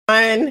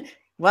everyone.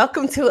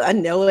 Welcome to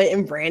Anoa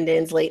and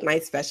Brandon's late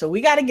night special.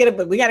 We got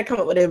to come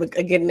up with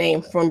a good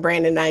name from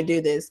Brandon and I do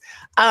this.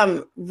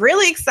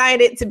 Really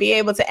excited to be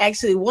able to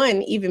actually,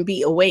 one, even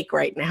be awake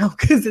right now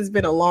because it's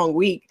been a long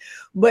week.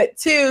 But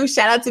two,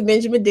 shout out to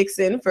Benjamin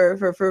Dixon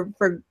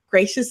for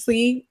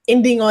graciously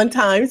ending on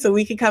time so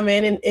we could come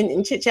in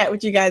and chit chat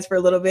with you guys for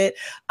a little bit.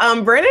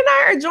 Brandon and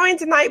I are joined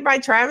tonight by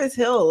Travis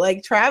Hill.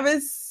 Like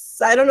Travis,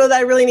 I don't know that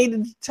I really need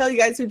to tell you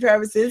guys who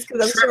Travis is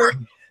because I'm sure.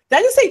 Did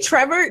I just say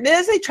Trevor? Did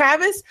I say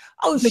Travis?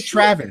 Oh, it's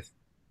Travis.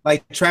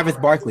 Like Travis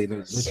Barkley.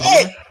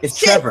 It's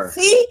Trevor.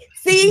 See,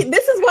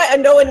 this is why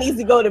Anoa needs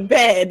to go to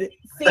bed.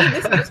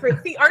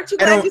 Aren't you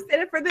glad you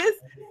said it for this?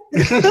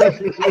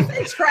 I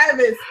said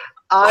Travis.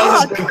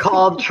 I've been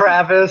called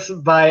Travis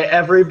by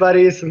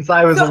everybody since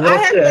I was a little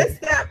kid.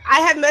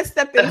 I have messed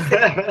up and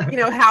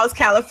said, how's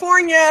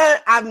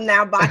California? I've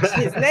now botched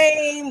his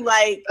name.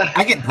 Like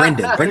I get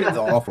Brendan. Brendan's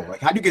awful. Like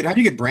how do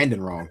you get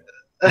Brandon wrong?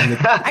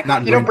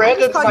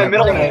 Brandon's my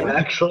middle name,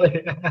 actually.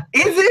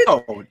 Is it?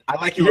 Oh,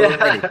 I like you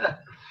already.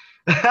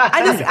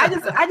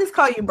 I just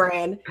call you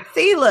Brand.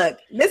 See, look,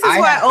 this is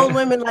why old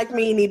women like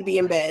me need to be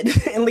in bed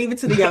and leave it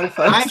to the young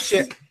folks.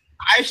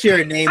 I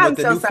share a name with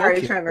the new folk. I'm so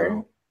sorry,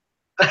 Trevor.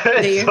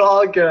 It's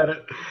all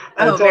good.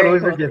 I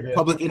totally forgive you.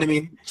 Public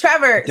enemy.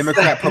 Trevor.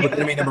 Democrat public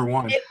enemy number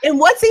one. And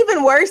what's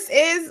even worse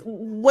is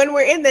when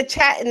we're in the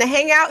chat and the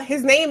hangout,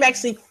 his name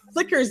actually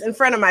flickers in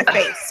front of my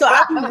face. So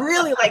I'm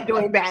really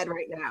doing bad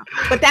right now.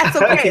 But that's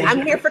okay.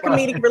 I'm here for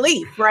comedic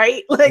relief,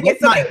 right? Like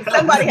it's okay.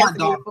 Somebody has to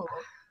be a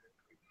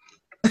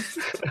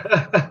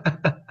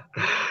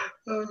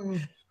fool.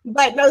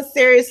 But no,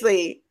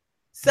 seriously.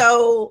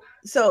 So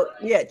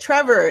yeah,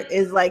 Trevor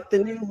is like the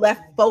new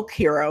left folk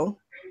hero.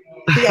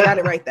 I got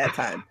it right that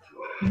time.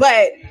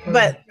 But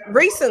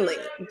recently,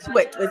 it's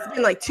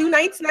been like 2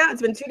 nights now.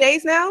 It's been 2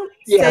 days now.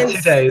 Yeah,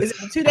 2 days.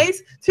 Is it 2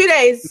 days? 2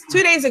 days.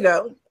 2 days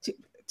ago.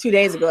 2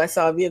 days ago, I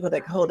saw a vehicle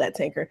that could hold that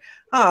tanker.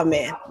 Oh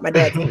man, my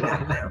dad's getting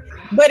out now.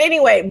 But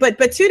anyway, but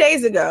 2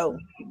 days ago,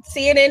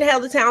 CNN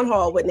held a town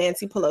hall with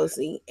Nancy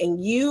Pelosi,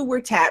 and you were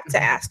tapped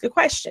to ask a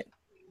question.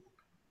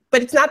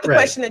 But it's not the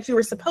question that you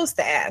were supposed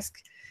to ask.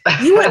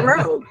 You went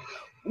rogue.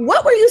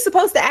 What were you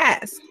supposed to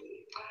ask?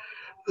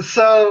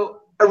 So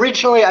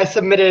originally, I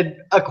submitted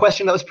a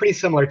question that was pretty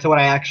similar to what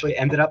I actually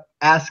ended up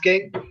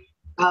asking.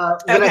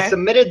 When I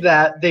submitted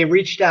that, they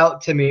reached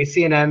out to me.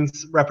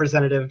 CNN's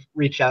representative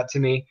reached out to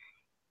me.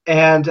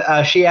 And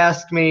she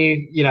asked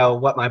me,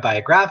 what my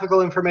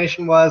biographical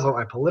information was, what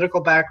my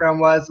political background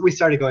was. We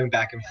started going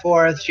back and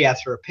forth. She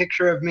asked for a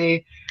picture of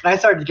me. And I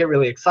started to get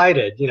really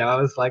excited. I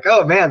was like,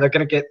 oh, man, they're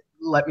going to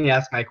let me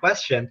ask my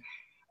question.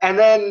 And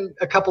then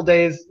a couple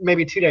days,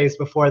 maybe 2 days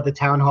before the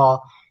town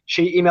hall,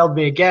 she emailed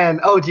me again.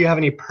 Oh, do you have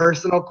any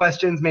personal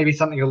questions? Maybe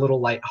something a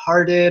little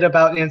lighthearted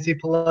about Nancy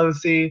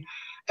Pelosi?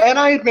 And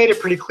I had made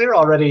it pretty clear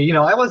already,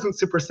 I wasn't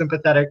super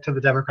sympathetic to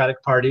the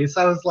Democratic Party.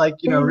 So I was like,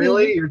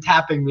 really? You're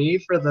tapping me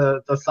for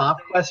the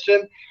soft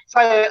question? So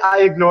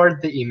I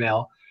ignored the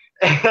email.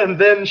 And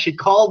then she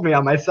called me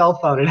on my cell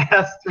phone and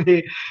asked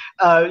me,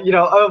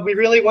 oh, we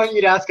really want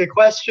you to ask a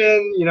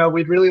question.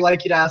 We'd really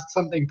like you to ask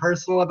something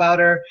personal about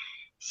her.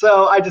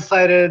 So I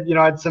decided,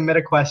 I'd submit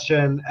a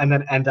question and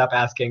then end up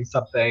asking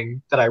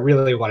something that I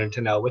really wanted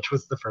to know, which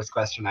was the first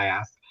question I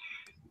asked.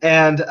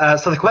 And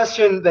so the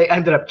question they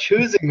ended up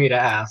choosing me to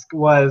ask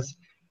was,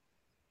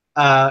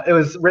 it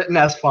was written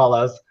as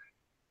follows.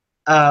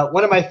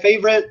 One of my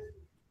favorite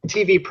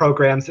TV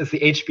programs is the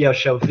HBO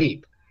show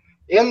Veep.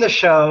 In the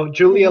show,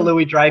 Julia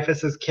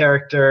Louis-Dreyfus's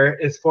character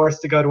is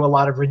forced to go to a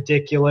lot of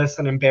ridiculous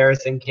and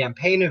embarrassing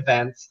campaign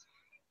events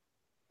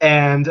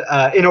and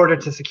in order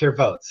to secure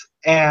votes.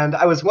 And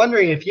I was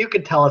wondering if you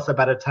could tell us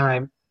about a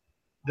time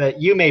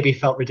that you maybe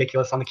felt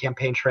ridiculous on the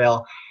campaign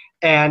trail,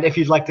 and if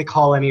you'd like to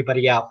call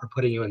anybody out for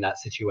putting you in that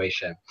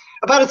situation.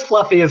 About as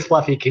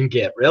fluffy can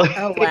get, really.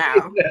 Oh,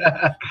 wow.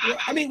 Yeah,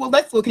 I mean, well,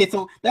 that's okay.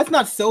 So that's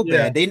not so bad.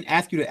 Yeah. They didn't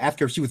ask you to ask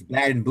her if she was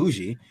bad and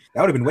bougie.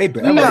 That would have been way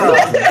better. No.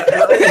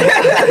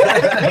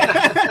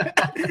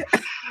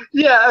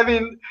 Yeah, I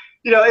mean,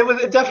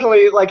 it definitely,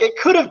 it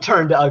could have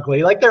turned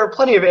ugly. There are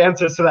plenty of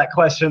answers to that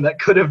question that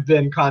could have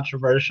been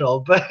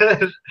controversial. But,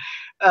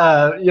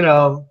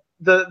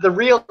 the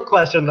real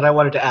question that I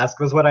wanted to ask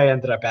was what I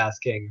ended up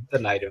asking the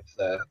night of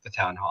the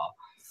town hall.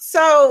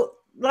 So,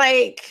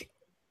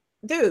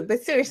 dude,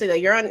 but seriously,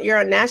 you're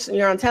on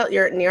national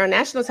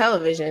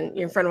television.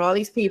 You're in front of all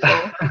these people.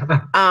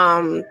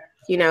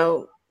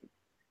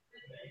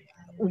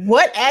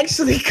 What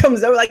actually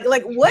comes over?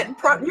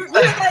 What? You're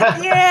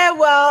like, yeah.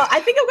 Well,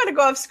 I think I'm gonna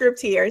go off script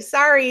here.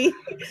 Sorry,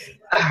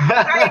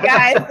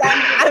 guys.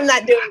 I'm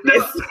not doing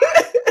this.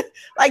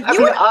 I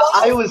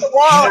was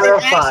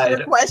terrified.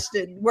 Your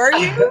question, were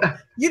you?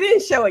 You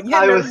didn't show it.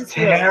 I was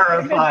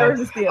terrified.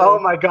 Oh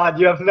my God,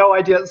 you have no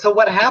idea. So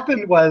what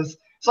happened was,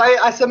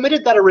 I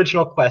submitted that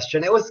original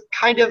question. It was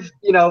kind of,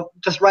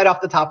 just right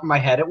off the top of my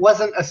head. It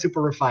wasn't a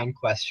super refined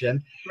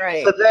question.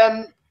 Right. So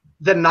then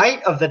the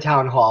night of the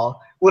town hall,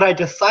 what I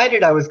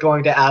decided I was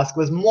going to ask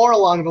was more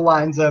along the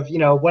lines of,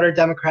 what are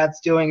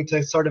Democrats doing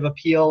to sort of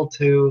appeal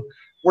to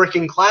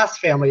working class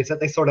families that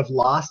they sort of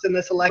lost in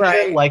this election.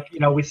 Right. Like,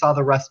 we saw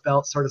the Rust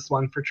Belt sort of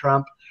swung for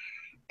Trump.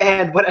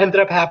 And what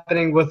ended up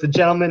happening was the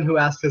gentleman who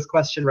asked his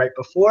question right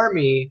before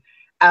me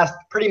asked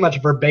pretty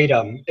much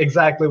verbatim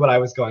exactly what I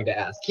was going to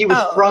ask. He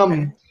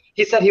was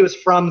he said he was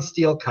from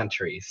Steel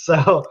Country.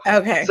 So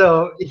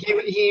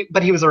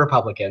but he was a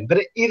Republican.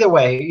 But either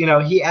way,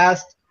 he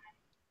asked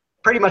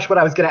pretty much what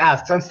I was going to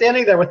ask. So I'm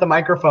standing there with the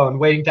microphone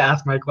waiting to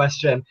ask my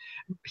question,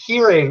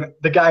 hearing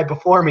the guy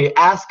before me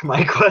ask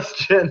my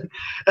question.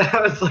 And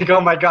I was like,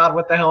 oh my God,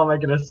 what the hell am I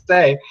going to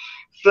say?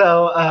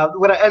 So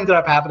what ended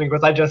up happening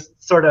was I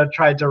just sort of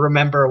tried to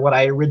remember what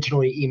I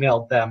originally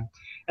emailed them,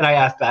 and I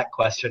asked that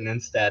question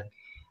instead.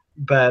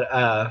 But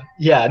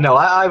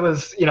I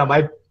was,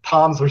 my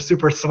palms were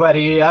super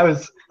sweaty. I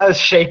was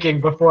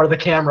shaking before the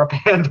camera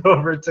panned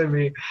over to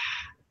me.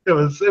 It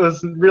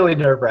was really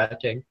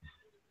nerve-wracking.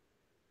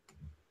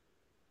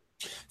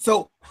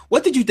 So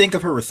what did you think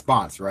of her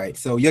response, right?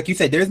 So like you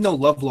said, there's no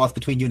love lost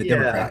between you and the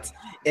Democrats.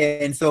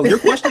 And so your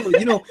question was,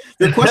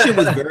 your question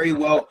was very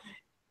well.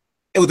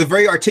 It was a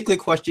very articulate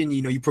question.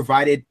 You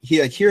provided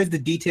here's the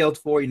details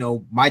for,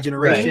 my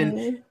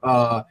generation,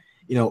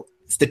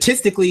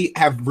 statistically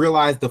have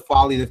realized the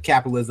folly of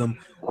capitalism.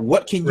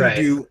 What can you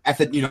do as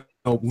a,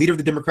 leader of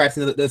the Democrats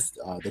in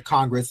the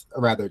Congress,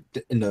 or rather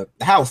in the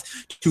House,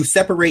 to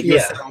separate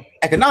yourself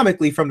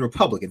economically from the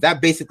Republicans?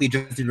 That basically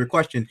just is your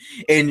question.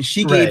 And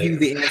she gave you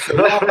the answer.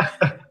 Well,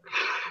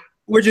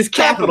 we're just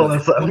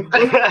capitalism.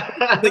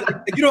 Like,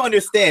 you don't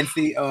understand.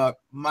 See,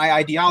 my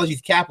ideology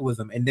is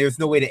capitalism, and there's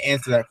no way to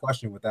answer that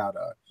question without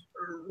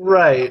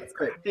right.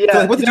 Yeah.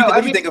 So what did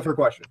you think of her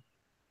question?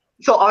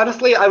 So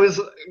honestly, I was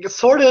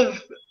sort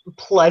of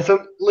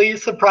pleasantly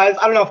surprised.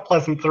 I don't know if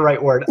pleasant's the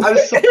right word. I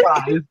was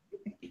surprised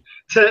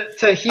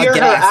to hear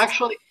her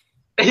actually.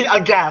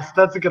 Aghast,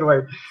 that's a good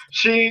word.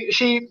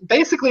 She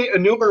basically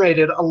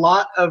enumerated a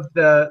lot of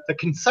the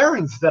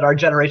concerns that our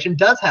generation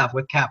does have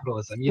with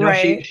capitalism.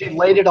 She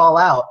laid it all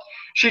out.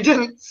 She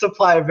didn't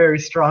supply a very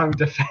strong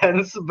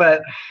defense,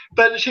 but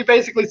she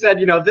basically said,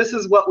 this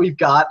is what we've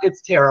got.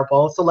 It's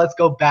terrible. So let's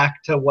go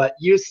back to what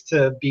used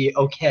to be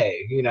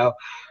okay,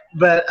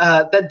 But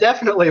that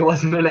definitely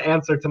wasn't an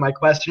answer to my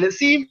question. It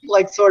seemed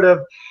like sort of,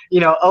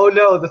 oh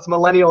no, this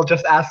millennial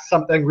just asked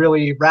something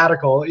really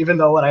radical, even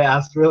though what I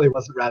asked really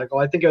wasn't radical.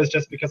 I think it was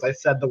just because I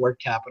said the word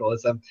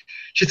capitalism.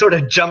 She sort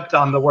of jumped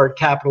on the word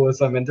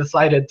capitalism and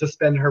decided to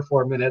spend her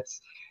 4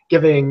 minutes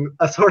giving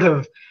a sort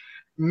of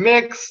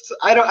mixed,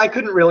 I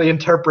couldn't really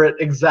interpret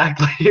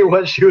exactly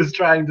what she was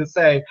trying to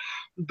say,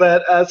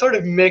 but sort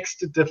of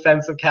mixed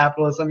defense of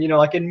capitalism,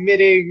 like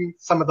admitting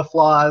some of the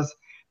flaws,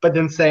 but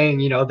then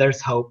saying,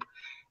 there's hope.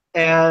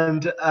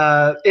 And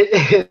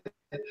it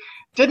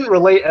didn't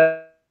relate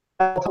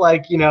to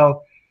like,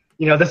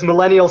 this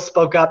millennial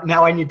spoke up,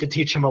 now I need to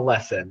teach him a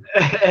lesson.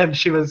 And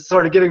she was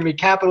sort of giving me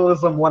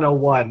capitalism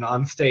 101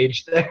 on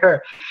stage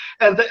there.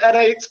 And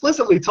I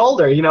explicitly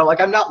told her,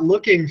 I'm not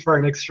looking for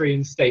an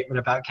extreme statement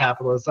about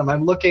capitalism.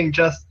 I'm looking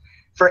just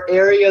for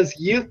areas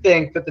you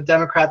think that the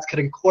Democrats could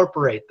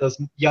incorporate those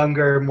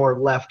younger, more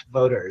left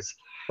voters.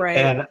 Right.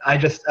 And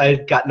I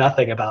got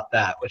nothing about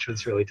that, which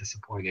was really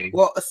disappointing.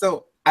 Well,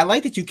 so I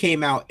like that you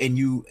came out and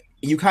you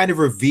kind of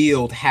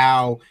revealed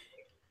how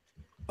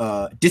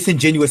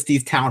disingenuous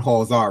these town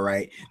halls are,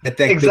 right? That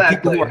the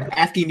people who are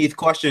asking these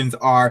questions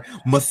are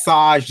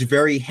massaged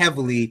very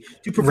heavily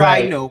to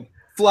provide,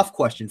 fluff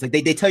questions. Like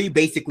they tell you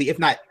basically, if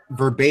not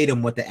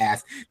verbatim what to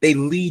ask, they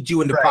lead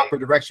you in the proper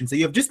direction. So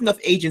you have just enough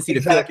agency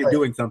to feel like you're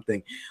doing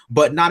something,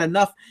 but not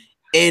enough.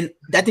 And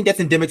I think that's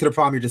endemic to the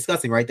problem you're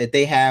discussing, right? That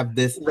they have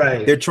this,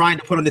 they're trying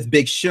to put on this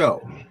big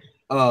show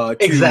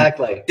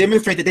to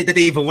demonstrate that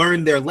they've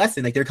learned their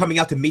lesson. Like they're coming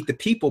out to meet the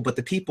people, but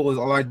the people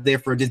are there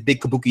for this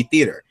big kabuki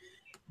theater.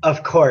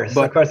 Of course.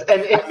 And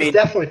it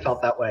definitely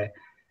felt that way.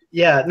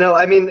 Yeah, no,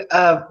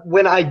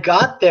 when I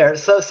got there,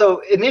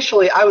 so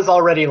initially I was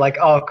already like,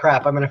 oh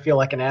crap, I'm going to feel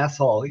like an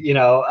asshole.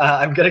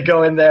 I'm going to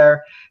go in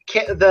there.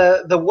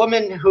 The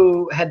woman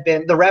who had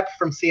been, the rep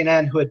from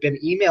CNN who had been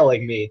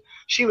emailing me,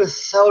 she was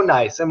so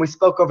nice. And we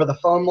spoke over the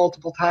phone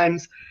multiple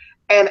times.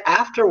 And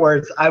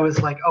afterwards I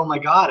was like, oh my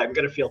God, I'm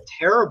going to feel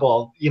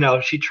terrible.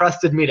 She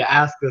trusted me to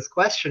ask this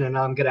question and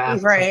now I'm going to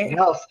ask something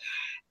else.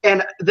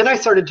 And then I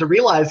started to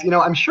realize,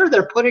 I'm sure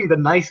they're putting the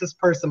nicest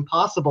person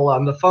possible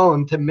on the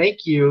phone to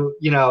make you,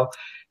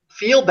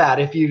 feel bad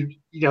if you,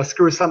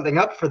 screw something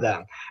up for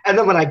them. And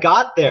then when I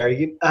got there,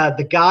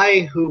 the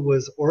guy who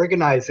was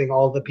organizing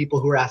all the people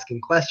who were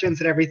asking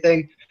questions and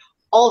everything,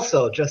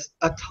 also just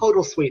a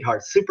total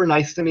sweetheart, super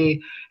nice to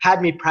me,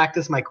 had me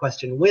practice my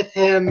question with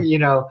him.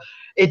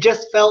 It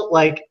just felt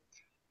like,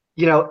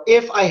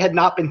 if I had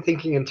not been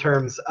thinking in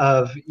terms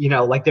of,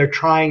 like they're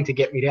trying to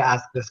get me to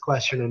ask this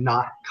question and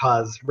not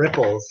cause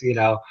ripples,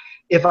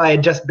 if I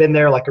had just been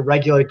there like a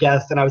regular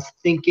guest and I was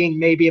thinking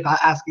maybe about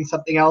asking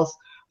something else,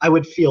 I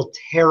would feel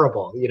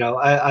terrible.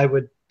 I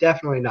would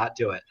definitely not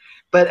do it.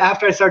 But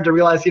after I started to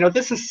realize,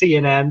 this is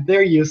CNN,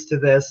 they're used to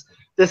this.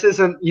 This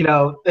isn't,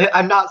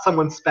 I'm not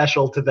someone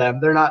special to them.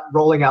 They're not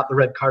rolling out the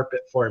red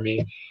carpet for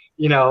me.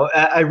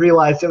 I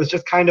realized it was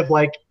just kind of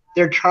like,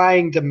 they're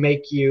trying to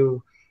make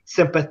you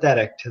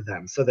sympathetic to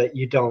them so that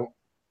you don't,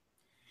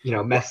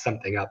 mess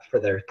something up for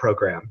their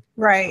program.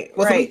 Right.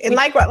 Well, right. And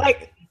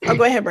oh,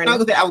 go ahead, Brandon. I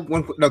have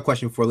another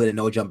question before letting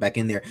Noah jump back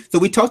in there. So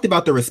we talked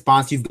about the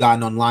response you've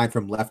gotten online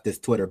from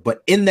leftist Twitter,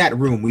 but in that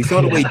room, we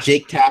saw the way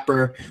Jake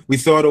Tapper, we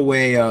saw the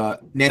way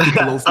Nancy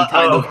Pelosi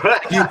kind of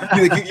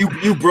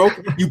you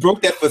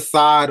broke that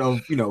facade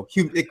of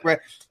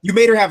you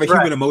made her have a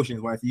human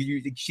emotion.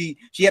 She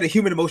had a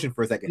human emotion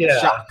for a second,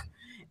 shock.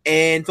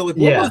 And so, what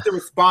was the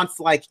response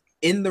like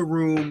in the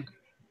room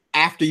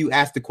after you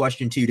asked the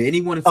question to you? Did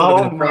anyone in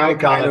the crowd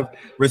kind of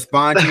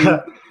respond to you?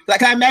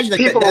 Like, I imagine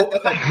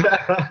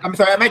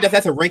I imagine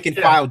that's a rank and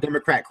file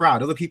Democrat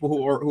crowd. Those are people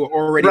who are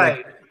already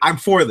like, I'm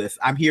for this.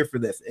 I'm here for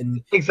this.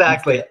 And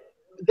exactly.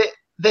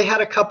 They had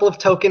a couple of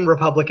token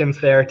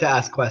Republicans there to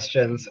ask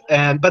questions,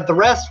 but the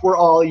rest were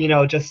all,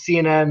 just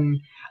CNN.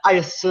 I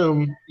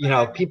assume,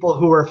 people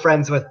who were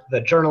friends with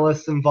the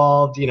journalists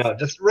involved,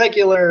 just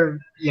regular,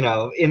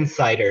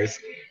 insiders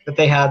that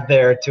they had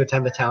there to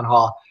attend the town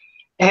hall.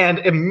 And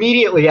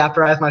immediately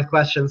after I asked my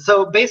question,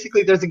 so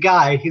basically there's a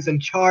guy, he's in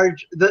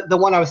charge, the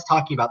one I was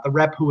talking about, the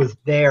rep who was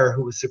there,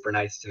 who was super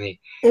nice to me.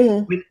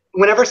 Mm-hmm.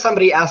 Whenever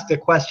somebody asked a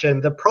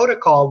question, the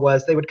protocol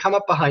was they would come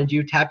up behind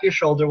you, tap your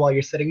shoulder while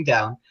you're sitting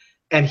down,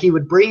 and he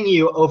would bring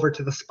you over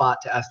to the spot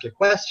to ask your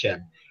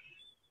question.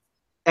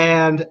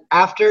 And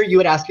after you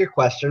would ask your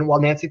question,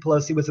 while Nancy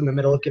Pelosi was in the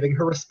middle of giving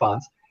her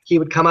response, he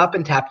would come up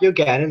and tap you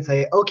again and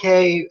say,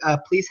 okay,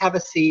 please have a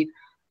seat.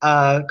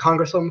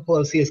 Congresswoman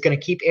Pelosi is going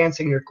to keep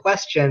answering your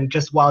question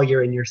just while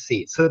you're in your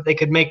seat so that they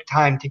could make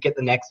time to get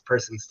the next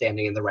person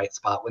standing in the right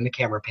spot when the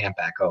camera panned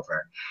back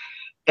over.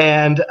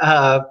 And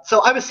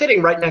so I was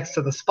sitting right next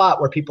to the spot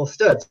where people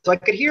stood. So I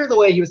could hear the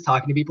way he was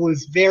talking to people. He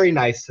was very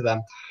nice to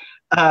them.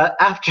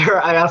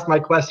 After I asked my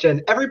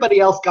question,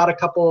 everybody else got a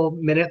couple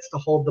minutes to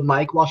hold the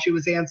mic while she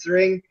was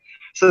answering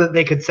so that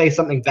they could say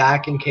something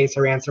back in case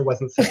her answer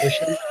wasn't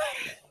sufficient.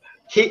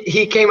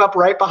 He came up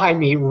right behind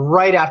me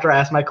right after I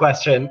asked my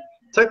question,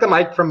 took the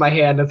mic from my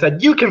hand and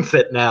said, "You can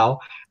sit now."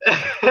 And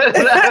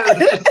I was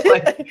just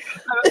like,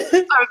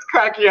 I was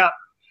cracking up.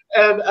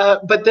 And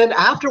but then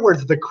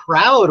afterwards, the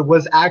crowd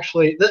was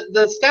actually,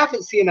 the staff at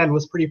CNN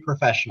was pretty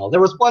professional.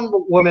 There was one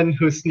woman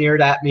who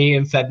sneered at me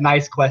and said,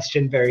 "Nice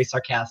question," very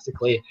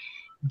sarcastically.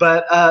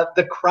 But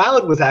the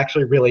crowd was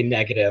actually really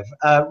negative.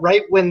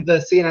 Right when the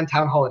CNN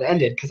town hall had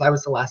ended, because I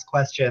was the last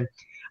question,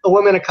 a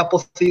woman a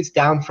couple seats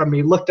down from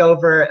me looked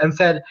over and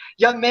said,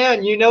 "Young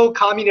man,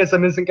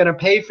 communism isn't going to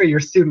pay for your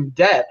student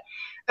debt."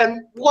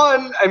 And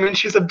one,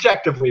 she's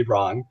objectively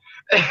wrong.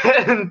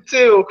 And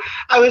two,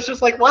 I was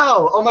just like,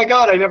 wow, oh my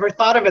God, I never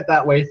thought of it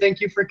that way. Thank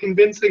you for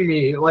convincing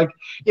me. Like,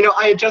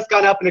 I had just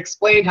gone up and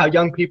explained how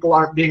young people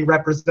aren't being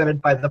represented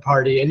by the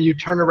party. And you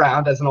turn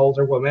around as an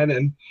older woman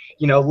and,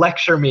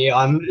 lecture me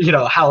on,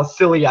 how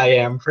silly I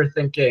am for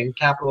thinking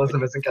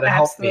capitalism isn't going to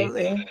help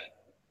me.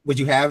 Would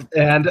you have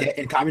debt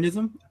in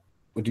communism?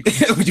 Would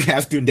you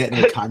have student debt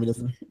in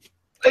communism?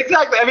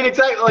 Exactly.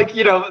 Exactly. Like,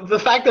 the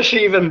fact that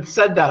she even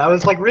said that, I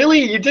was like, really?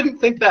 You didn't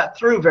think that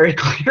through very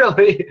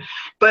clearly.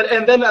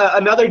 And then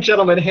another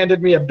gentleman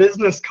handed me a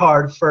business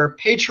card for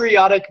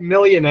patriotic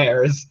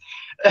millionaires.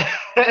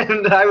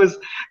 And I was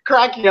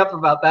cracking up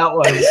about that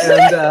one.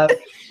 And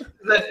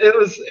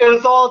it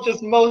was all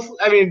just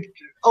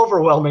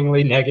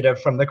overwhelmingly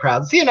negative from the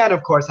crowd. CNN,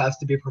 of course, has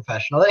to be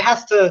professional. It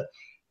has to,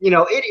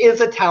 it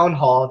is a town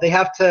hall.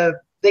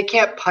 They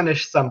can't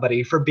punish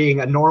somebody for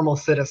being a normal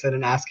citizen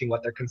and asking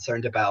what they're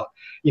concerned about.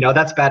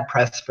 That's bad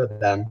press for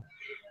them.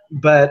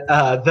 But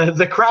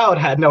the crowd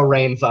had no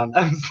reins on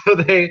them, so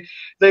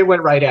they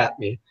went right at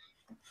me.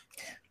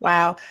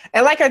 Wow.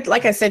 And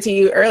like I said to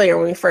you earlier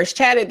when we first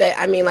chatted,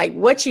 that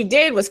what you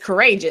did was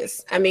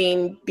courageous.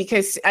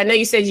 Because I know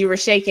you said you were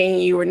shaking,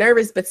 you were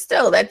nervous, but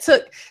still that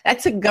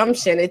took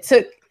gumption. It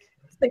took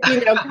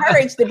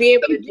courage to be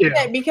able to do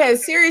that,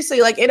 because seriously,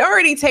 it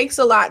already takes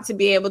a lot to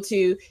be able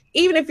to,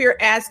 even if you're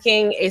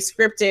asking a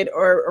scripted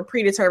or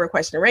predetermined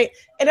question, right?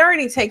 It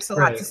already takes a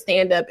lot to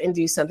stand up and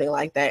do something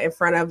like that in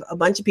front of a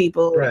bunch of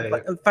people,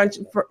 in front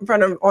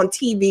of on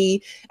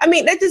TV.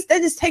 That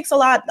just takes a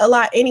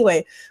lot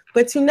anyway.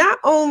 But to not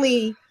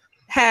only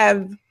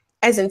have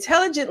as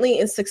intelligently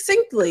and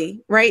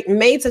succinctly, right,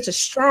 made such a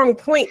strong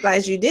point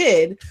as you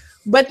did,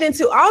 but then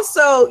to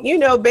also,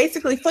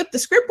 basically flip the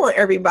script on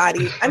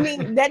everybody.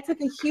 That took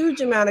a huge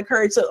amount of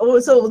courage.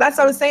 So that's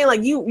what I was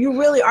saying. You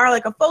really are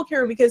like a folk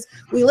hero, because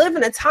we live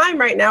in a time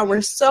right now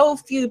where so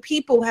few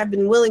people have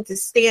been willing to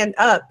stand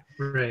up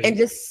and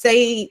just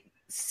say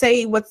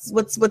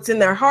what's in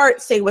their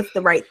heart, say what's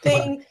the right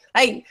thing.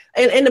 And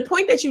the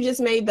point that you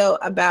just made though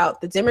about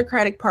the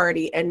Democratic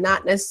Party and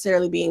not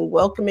necessarily being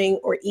welcoming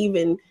or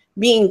even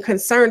being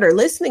concerned or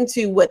listening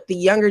to what the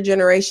younger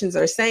generations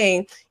are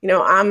saying.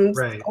 I'm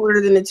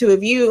older than the two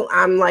of you.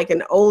 I'm like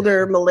an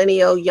older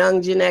millennial,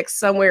 young Gen X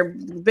somewhere.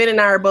 Ben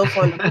and I are both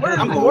on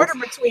the border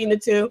between the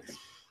two.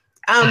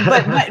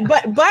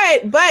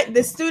 But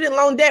the student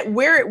loan debt,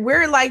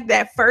 we're like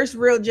that first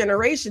real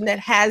generation that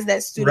has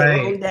that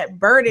student loan debt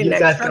burden. You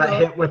guys got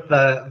hit with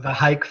the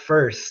hike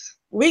first.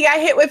 we got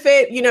hit with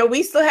it. You know,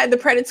 we still had the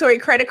predatory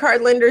credit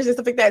card lenders and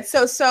stuff like that.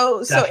 So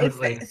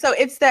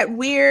it's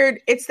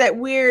that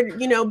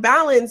weird, you know,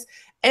 balance.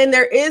 And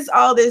there is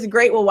all this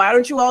great, well, why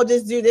don't you all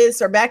just do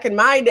this? Or back in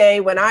my day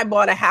when I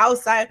bought a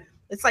house,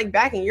 it's like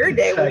back in your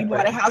day when you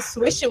bought a house,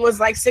 tuition was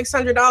like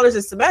 $600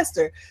 a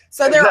semester.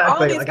 So there are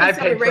all these considerations.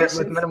 I paid for it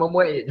with minimum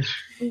wage.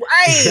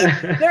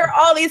 Right. There are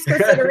all these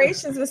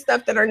considerations and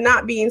stuff that are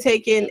not being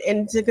taken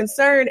into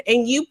concern.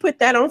 And you put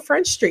that on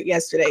Front Street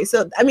yesterday.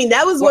 So, I mean,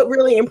 that was what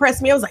really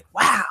impressed me. I was like,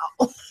 wow.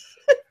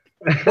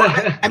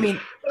 Well, I mean,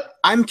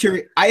 I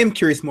am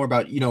curious more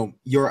about, you know,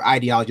 your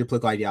ideology, your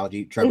political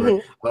ideology, Trevor.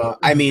 Mm-hmm.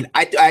 I mean,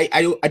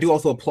 I do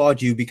also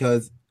applaud you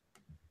because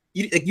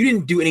you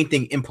didn't do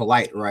anything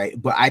impolite,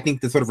 right? But I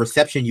think the sort of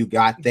reception you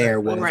got there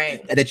was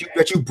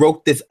that you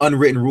broke this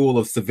unwritten rule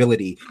of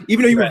civility.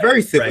 Even though you were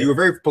very civil, you were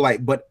very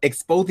polite, but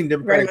exposing the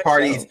Democratic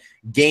Party's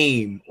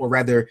game, or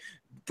rather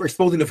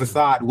exposing the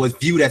facade, was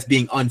viewed as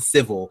being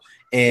uncivil.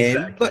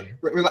 And but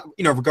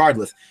you know,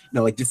 regardless, you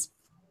know, like just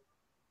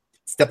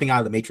stepping out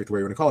of the matrix,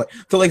 whatever you want to call it.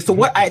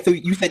 So so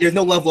you said there's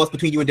no love lost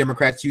between you and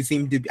Democrats. You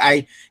seem to,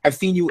 I have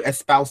seen you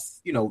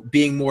espouse, you know,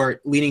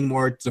 leaning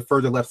more to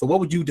further left. So what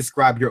would you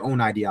describe your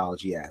own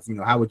ideology as? You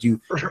know, how would you?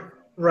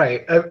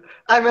 Right.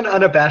 I'm an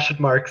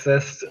unabashed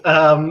Marxist.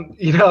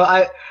 You know,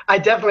 I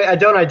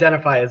don't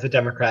identify as a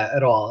Democrat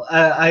at all.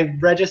 I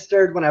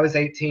registered when I was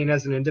 18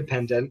 as an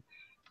independent.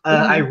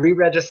 I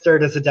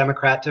re-registered as a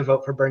Democrat to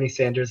vote for Bernie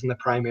Sanders in the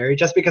primary,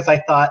 just because I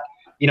thought,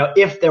 you know,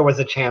 if there was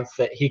a chance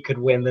that he could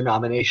win the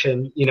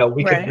nomination, you know,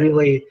 we could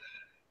really,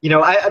 you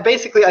know,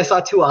 I saw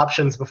two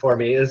options before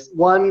me: is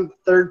one,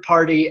 third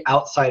party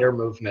outsider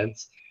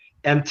movements,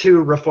 and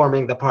two,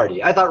 reforming the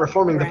party. I thought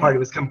reforming the party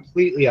was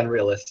completely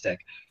unrealistic.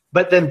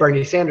 But then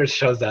Bernie Sanders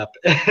shows up,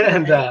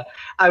 and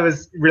I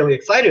was really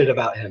excited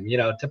about him, you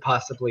know, to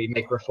possibly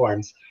make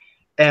reforms.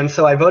 And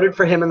so I voted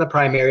for him in the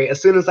primary.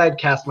 As soon as I'd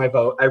cast my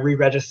vote, I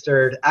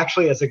re-registered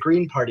actually as a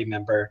Green Party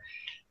member.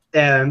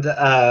 And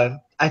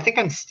I think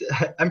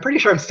I'm pretty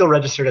sure I'm still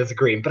registered as a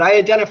Green, but I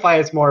identify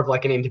as more of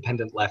like an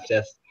independent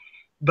leftist.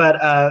 But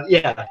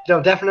yeah,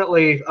 no,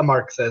 definitely a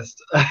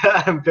Marxist.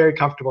 I'm very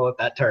comfortable with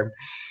that term.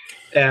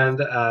 And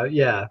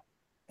yeah.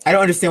 I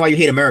don't understand why you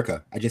hate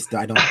America. I don't.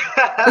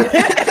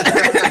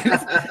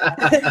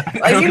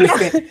 I don't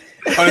understand.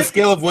 On a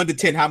scale of 1 to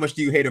 10, how much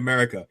do you hate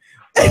America?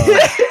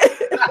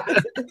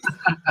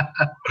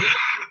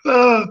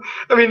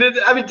 I mean,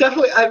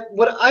 definitely.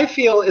 What I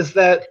feel is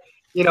that,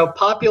 you know,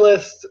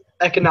 populist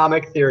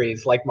economic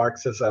theories like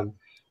Marxism,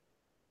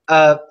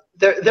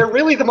 they're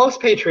really the most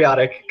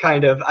patriotic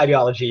kind of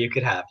ideology you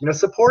could have. You know,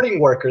 supporting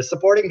workers,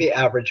 supporting the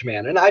average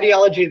man, an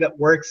ideology that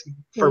works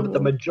for the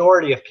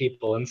majority of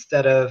people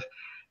instead of,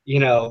 you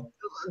know,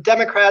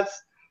 Democrats.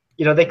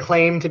 You know, they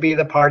claim to be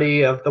the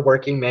party of the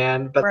working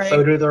man, but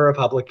so do the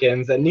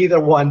Republicans, and neither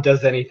one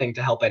does anything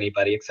to help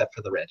anybody except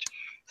for the rich.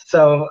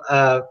 So,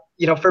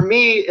 you know, for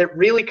me, it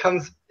really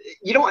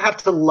you don't have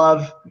to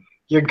love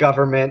your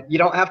government. You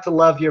don't have to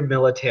love your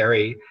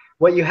military.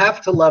 What you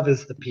have to love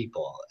is the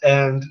people.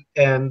 And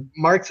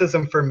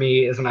Marxism for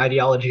me is an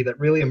ideology that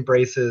really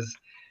embraces,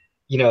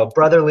 you know,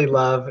 brotherly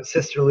love,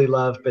 sisterly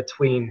love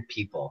between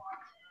people.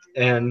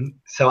 And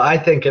so I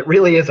think it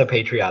really is a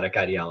patriotic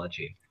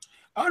ideology.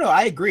 Oh, no,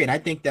 I agree. And I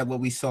think that what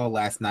we saw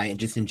last night and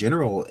just in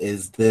general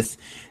is this,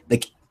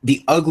 like,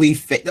 the ugly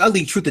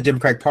truth of the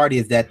Democratic Party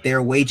is that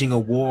they're waging a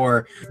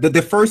war.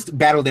 The first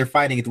battle they're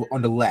fighting is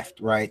on the left,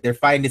 right? They're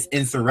fighting this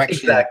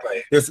insurrection.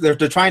 Exactly. They're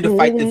trying to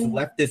fight this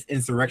leftist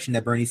insurrection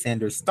that Bernie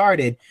Sanders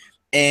started.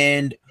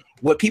 And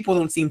what people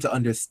don't seem to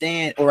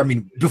understand, or I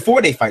mean,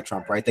 before they fight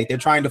Trump, right? They're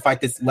trying to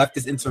fight this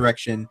leftist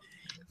insurrection.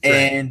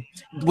 And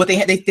what they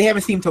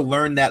haven't seemed to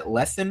learn that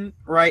lesson,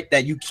 right?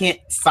 That you can't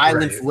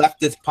silence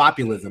leftist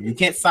populism. You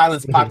can't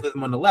silence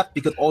populism on the left,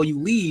 because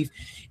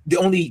the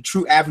only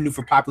true avenue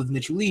for populism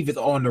that you leave is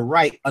on the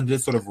right, under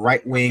this sort of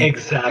right wing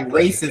racist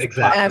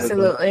populism.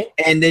 Absolutely.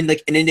 And then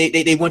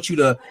they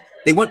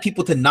want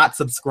people to not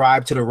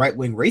subscribe to the right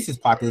wing racist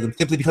populism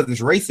simply because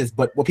it's racist.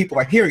 But what people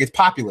are hearing is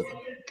populism,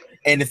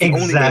 and it's the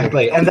only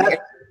way. And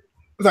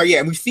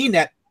and we've seen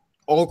that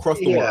all across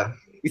the world.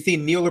 We've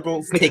seen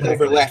neoliberals take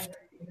over left.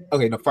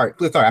 Okay, no, sorry,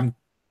 I'm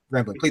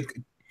rambling. Please.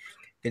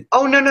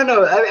 Oh,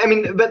 no. I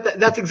mean, but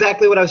that's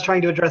exactly what I was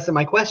trying to address in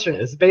my question.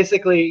 Is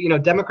basically, you know,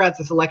 Democrats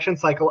this election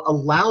cycle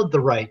allowed the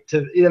right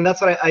to, and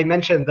that's what I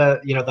mentioned,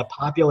 the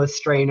populist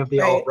strain of the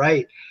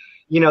alt-right.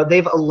 You know,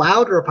 they've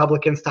allowed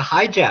Republicans to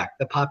hijack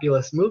the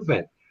populist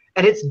movement.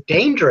 And it's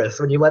dangerous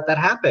when you let that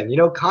happen. You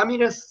know,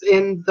 communists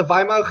in the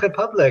Weimar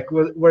Republic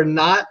were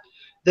not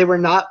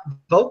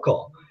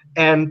vocal.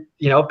 And,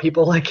 you know,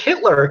 people like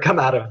Hitler come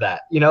out of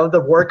that. You know,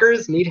 the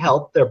workers need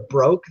help. They're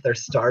broke. They're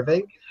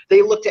starving.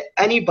 They look to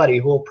anybody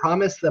who will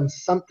promise them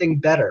something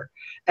better.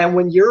 And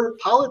when your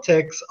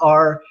politics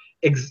are,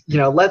 you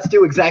know, let's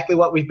do exactly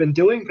what we've been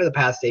doing for the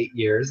past 8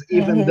 years,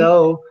 even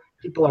though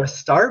people are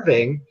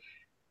starving,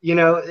 You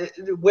know,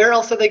 where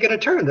else are they going to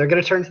turn? They're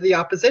going to turn to the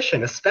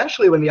opposition,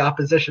 especially when the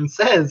opposition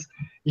says,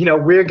 you know,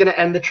 we're going to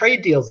end the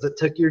trade deals that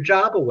took your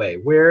job away.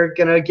 We're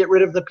going to get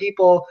rid of the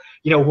people,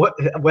 you know,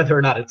 whether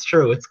or not it's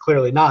true, it's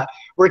clearly not.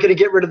 We're going to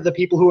get rid of the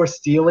people who are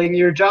stealing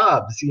your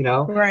jobs, you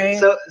know? Right.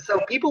 So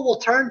people will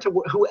turn to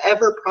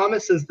whoever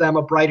promises them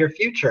a brighter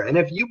future. And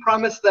if you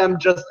promise them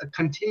just a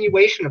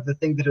continuation of the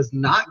thing that has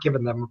not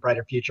given them a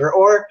brighter future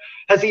or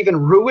has even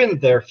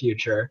ruined their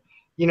future,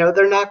 you know,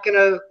 they're not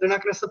gonna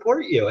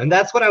support you. And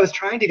that's what I was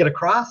trying to get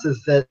across,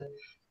 is that,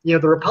 you know,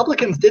 the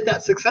Republicans did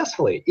that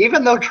successfully.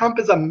 Even though Trump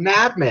is a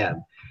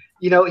madman,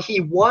 you know, he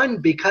won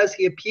because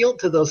he appealed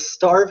to those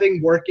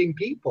starving working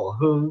people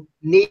who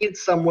need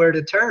somewhere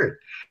to turn.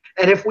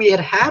 And if we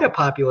had a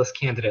populist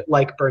candidate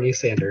like Bernie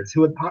Sanders,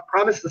 who had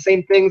promised the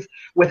same things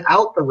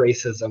without the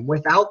racism,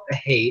 without the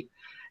hate,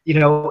 you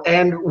know,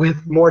 and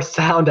with more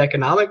sound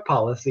economic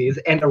policies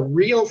and a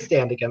real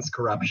stand against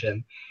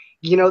corruption,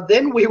 you know,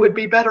 then we would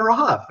be better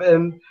off.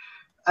 And,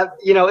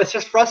 you know, it's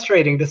just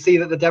frustrating to see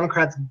that the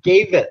Democrats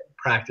gave it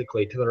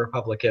practically to the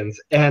Republicans.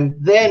 And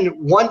then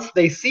once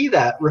they see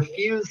that,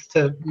 refuse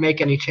to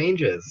make any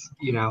changes,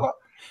 you know. Well,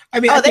 I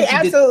mean, they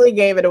absolutely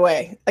gave it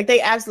away. Like,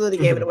 they absolutely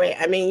gave it away.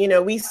 I mean, you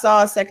know, we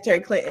saw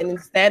Secretary Clinton,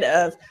 instead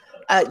of,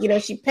 you know,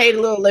 she paid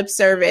a little lip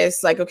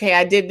service, like, okay,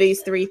 I did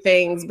these 3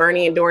 things.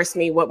 Bernie endorsed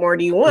me. What more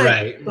do you want?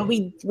 Right. But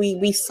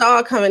we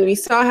saw coming. We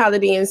saw how the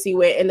DNC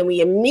went, and then we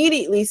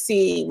immediately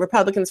see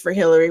Republicans for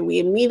Hillary. We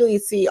immediately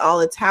see all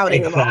the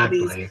touting of all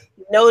these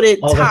noted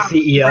all top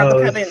the CEOs,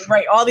 Republican,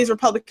 right? All these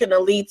Republican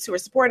elites who are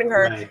supporting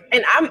her. Right.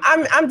 And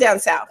I'm down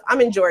south.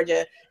 I'm in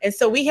Georgia. And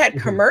so we had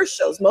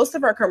commercials. Most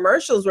of our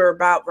commercials were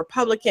about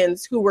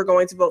Republicans who were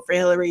going to vote for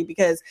Hillary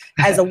because,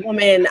 as a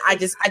woman, I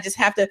just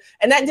have to.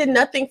 And that did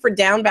nothing for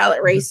down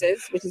ballot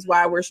races, which is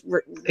why we're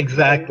screwed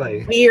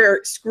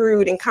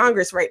in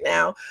Congress right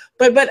now.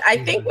 But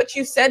I think what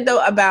you said,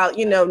 though, about,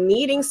 you know,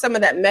 needing some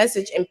of that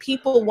message and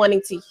people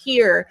wanting to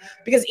hear,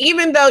 because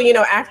even though, you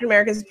know, African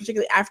Americans,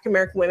 particularly African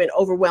American women,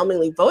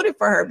 overwhelmingly voted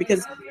for her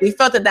because we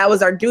felt that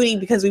was our duty,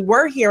 because we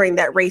were hearing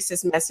that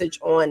racist message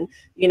on,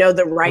 you know,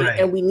 the right.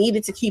 And we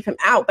needed to keep him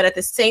out. But at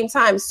the same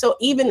time, so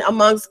even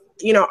amongst,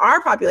 you know,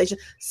 our population,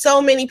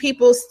 so many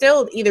people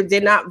still either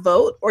did not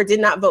vote or did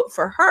not vote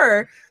for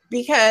her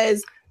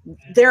because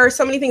there are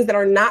so many things that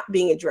are not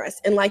being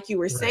addressed. And like you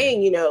were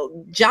saying, you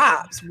know,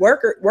 jobs,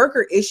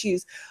 worker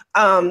issues,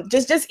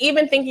 just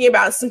even thinking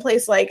about some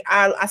place like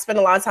I spent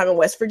a lot of time in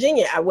West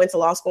Virginia. I went to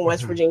law school in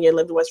West Virginia,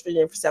 lived in West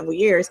Virginia for several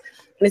years.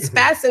 And it's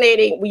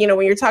fascinating, you know,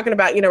 when you're talking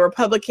about, you know,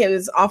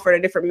 Republicans offered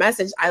a different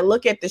message. I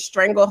look at the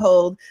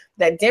stranglehold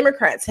that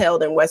Democrats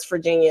held in West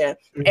Virginia,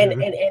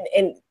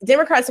 and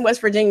Democrats in West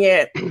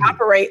Virginia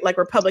operate like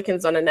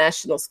Republicans on a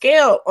national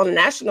scale, on a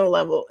national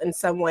level in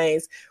some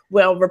ways.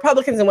 Well,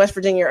 Republicans in West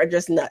Virginia are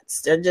just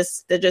nuts. They're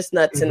just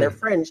nuts in their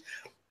fringe.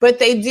 But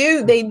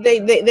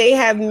they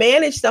have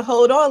managed to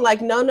hold on,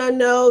 like,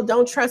 no,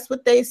 don't trust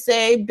what they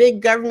say.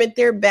 Big government,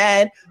 they're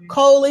bad.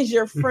 Coal is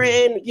your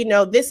friend. You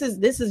know, this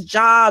is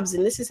jobs,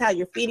 and this is how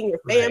you're feeding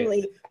your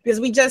family. Because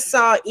we just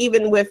saw,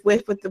 even with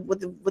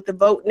the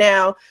vote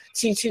now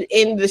to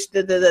end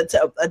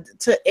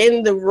to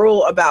end the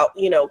rule about,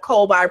 you know,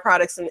 coal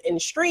byproducts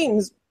and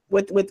streams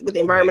with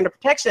environmental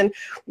protection,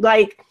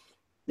 like,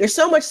 there's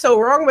so much so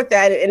wrong with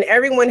that, and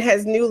everyone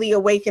has newly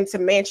awakened to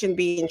Manchin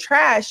being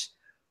trash.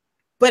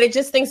 But I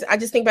just think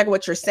back at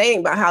what you're saying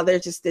about how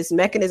there's just this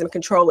mechanism of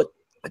control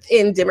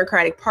within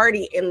Democratic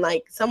Party, and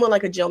like someone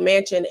like a Joe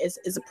Manchin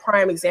is a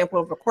prime example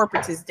of a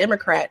corporatist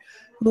Democrat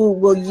who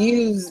will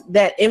use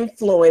that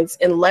influence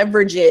and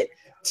leverage it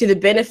to the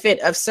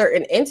benefit of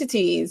certain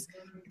entities,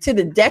 to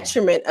the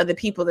detriment of the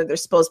people that they're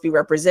supposed to be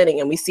representing.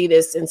 And we see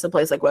this in some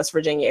place like West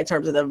Virginia in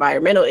terms of the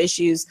environmental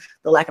issues,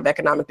 the lack of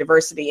economic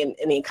diversity in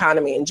the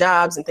economy and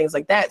jobs and things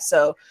like that.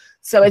 So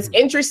it's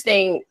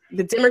interesting.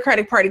 The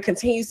Democratic Party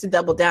continues to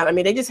double down. I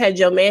mean, they just had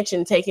Joe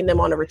Manchin taking them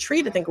on a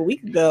retreat, I think a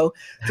week ago,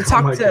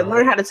 to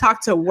learn how to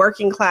talk to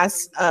working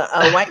class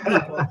white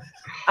people.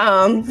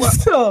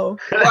 Well,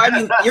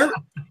 I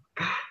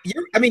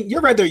mean,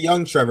 you're rather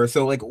young, Trevor.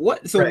 So like,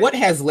 what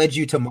has led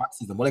you to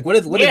Marxism? Like, what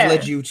has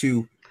led you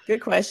to?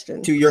 Good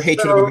question. To your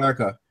hatred of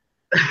America.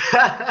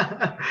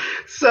 I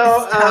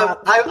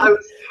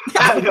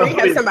know, he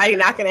has somebody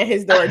knocking at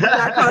his door. Do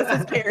not cause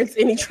his parents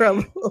any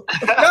trouble. No.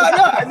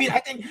 I mean,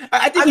 I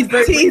think he's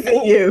very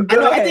teasing you.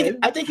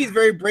 I think he's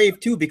very brave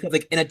too, because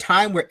like in a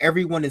time where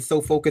everyone is so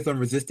focused on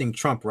resisting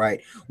Trump, right?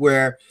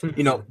 Where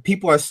you know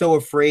people are so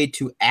afraid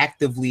to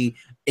actively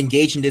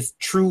engage in this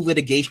true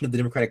litigation of the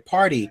Democratic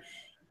Party,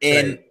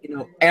 and you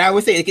know, and I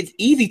would say like, it's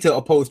easy to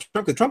oppose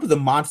Trump because Trump is a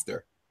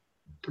monster.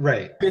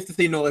 Right. Just to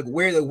say, you know, like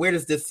where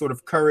does this sort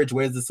of courage,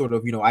 where does this sort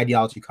of, you know,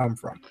 ideology come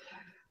from?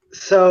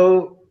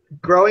 So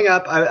growing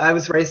up, I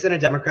was raised in a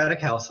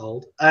Democratic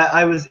household.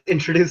 I was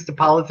introduced to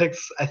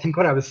politics, I think,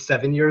 when I was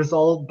 7 years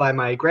old by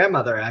my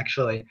grandmother,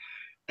 actually.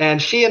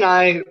 And she and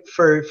I,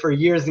 for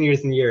years and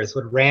years and years,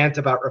 would rant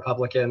about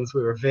Republicans.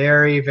 We were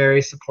very,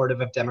 very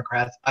supportive of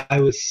Democrats. I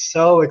was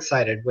so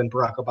excited when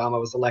Barack Obama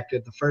was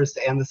elected the first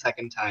and the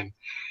second time.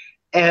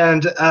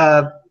 And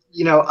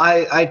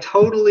I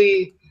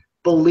totally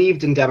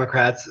believed in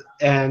Democrats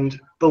and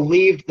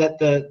believed that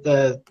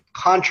the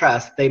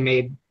contrast they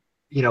made,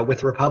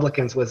 with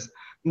Republicans was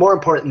more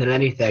important than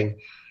anything.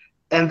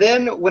 And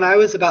then when I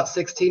was about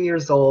 16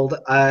 years old,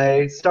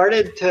 I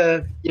started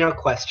to,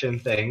 question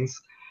things.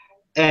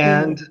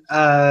 And,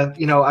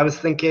 I was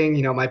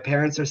thinking, my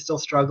parents are still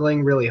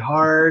struggling really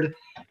hard.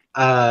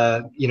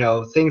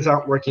 Things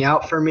aren't working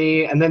out for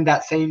me. And then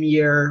that same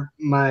year,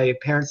 my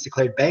parents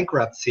declared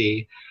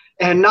bankruptcy.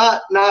 And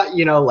not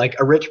like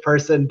a rich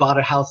person bought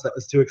a house that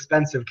was too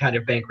expensive kind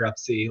of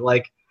bankruptcy.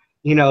 Like,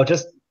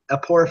 just a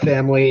poor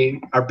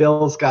family, our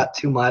bills got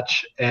too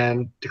much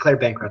and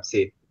declared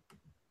bankruptcy.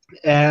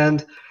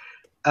 And,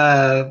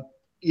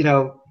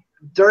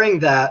 during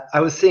that, I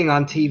was seeing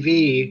on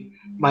TV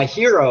my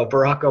hero,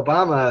 Barack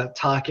Obama,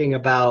 talking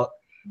about,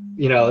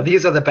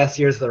 these are the best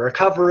years of the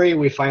recovery.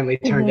 We finally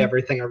turned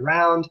everything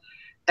around.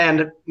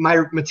 And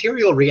my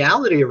material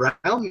reality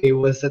around me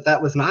was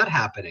that was not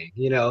happening.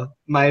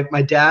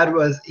 My dad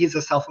he's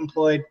a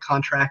self-employed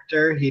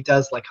contractor. He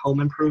does like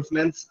home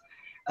improvements.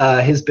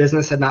 His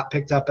business had not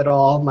picked up at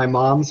all. My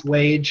mom's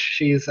wage,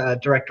 she's a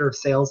director of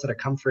sales at a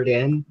Comfort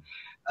Inn.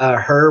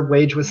 Her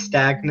wage was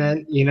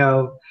stagnant.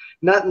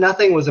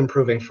 Nothing was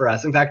improving for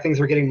us. In fact,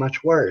 things were getting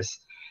much worse.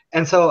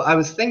 And so I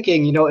was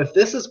thinking, if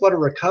this is what a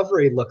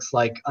recovery looks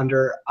like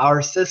under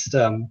our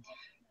system,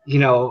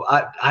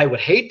 I would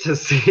hate to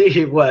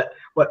see what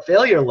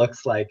failure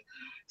looks like.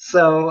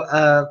 So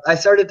I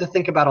started to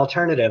think about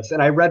alternatives,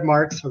 and I read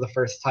Marx for the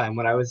first time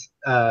when I was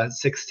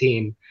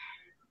 16.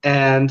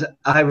 And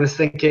I was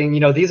thinking,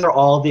 these are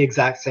all the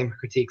exact same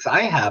critiques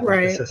I have of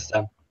the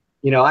system.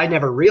 I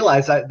never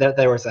realized that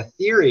there was a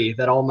theory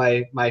that all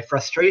my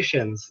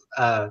frustrations,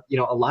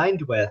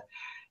 aligned with.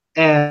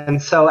 And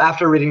so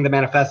after reading the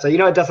manifesto,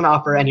 it doesn't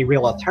offer any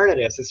real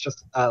alternatives. It's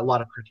just a lot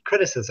of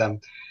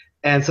criticism.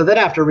 And so then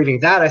after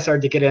reading that, I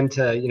started to get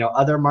into,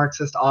 other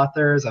Marxist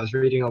authors. I was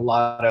reading a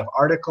lot of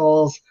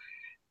articles.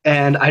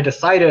 And I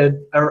decided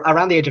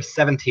around the age of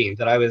 17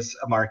 that I was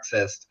a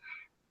Marxist.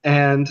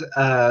 And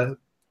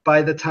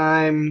by the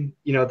time,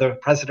 the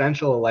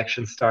presidential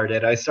election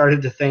started, I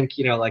started to think,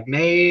 like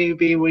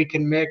maybe we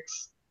can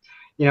mix,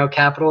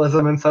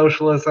 capitalism and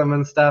socialism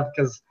and stuff,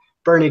 because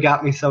Bernie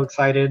got me so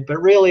excited.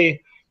 But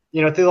really,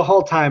 through the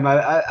whole time,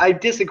 I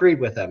disagreed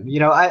with him.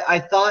 I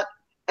thought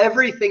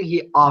everything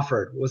he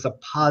offered was a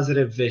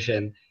positive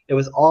vision. It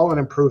was all an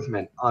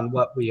improvement on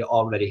what we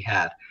already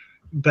had.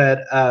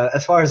 But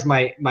as far as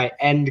my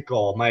end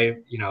goal,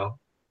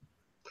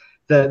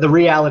 the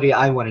reality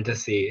I wanted to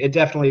see,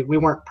 we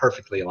weren't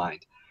perfectly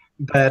aligned.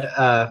 But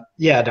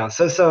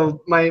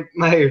so my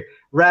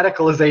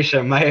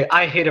radicalization, my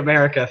I hate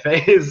America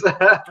phase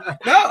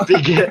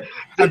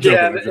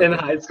began in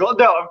high school.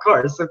 No, of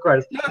course.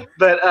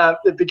 But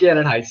it began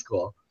in high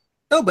school.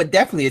 No, but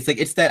definitely,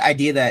 it's that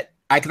idea that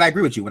because I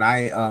agree with you. When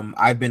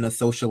I've been a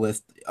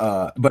socialist,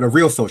 but a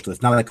real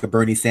socialist, not like a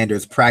Bernie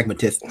Sanders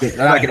pragmatist.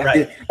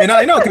 Right. And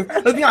I know,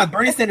 let's be honest,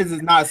 Bernie Sanders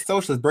is not a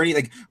socialist.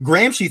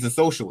 Gramsci's a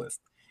socialist.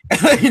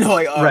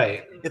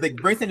 Right. It's like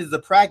Bernie Sanders is a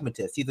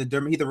pragmatist. He's either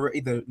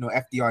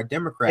FDR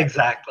Democrat.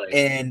 Exactly.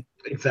 And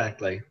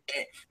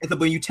so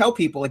when you tell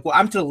people like, well,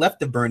 I'm to the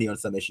left of Bernie on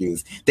some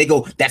issues, they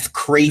go, that's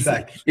crazy.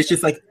 Exactly. It's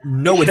just like,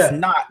 no, it's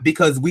not,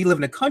 because we live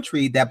in a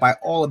country that by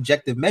all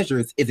objective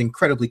measures is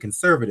incredibly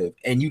conservative,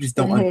 and you just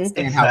don't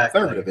understand how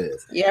conservative it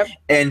is. Yep.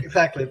 And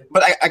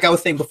but like I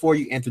was saying before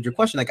you answered your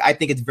question, like I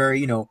think it's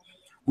very,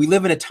 we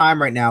live in a time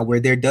right now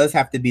where there does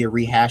have to be a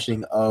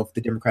rehashing of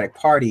the Democratic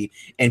Party,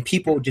 and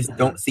people just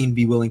don't seem to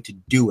be willing to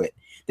do it.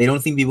 They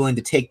don't seem to be willing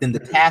to take them to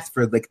task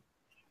for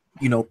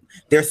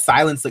their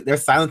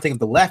silencing of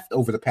the left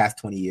over the past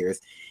 20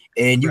 years.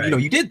 And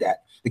you did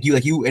that. Like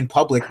you in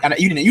public, and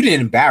you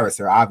didn't embarrass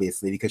her,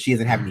 obviously, because she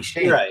doesn't have any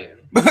shame. Right.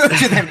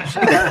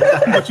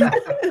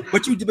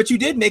 But you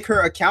did make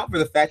her account for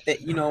the fact that,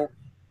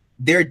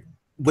 there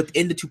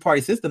within the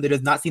two-party system, there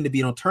does not seem to be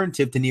an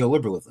alternative to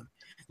neoliberalism.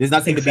 There's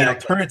not seem to be an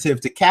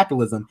alternative to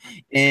capitalism.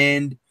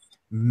 And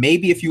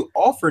maybe if you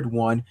offered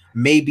one,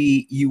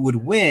 maybe you would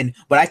win.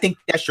 But I think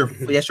that's your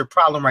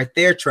problem right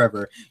there,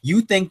 Trevor. You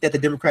think that the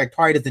Democratic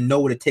Party doesn't know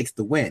what it takes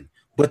to win,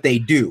 but they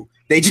do.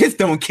 They just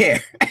don't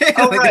care.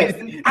 Oh, right.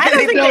 I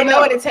don't think they know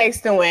what it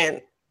takes to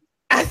win.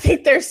 I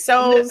think they're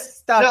so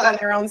stuck on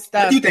their own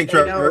stuff. What do you think,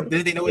 Trevor?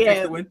 Do they know what it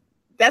takes to win?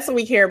 That's what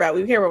we care about.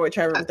 We care about what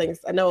Trevor thinks.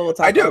 I know we'll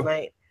talk about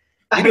tonight.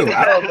 I do.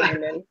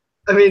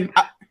 I mean,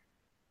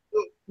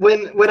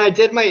 when I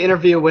did my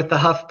interview with the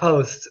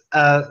HuffPost,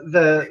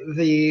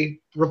 the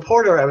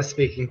reporter I was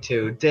speaking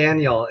to,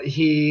 Daniel,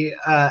 he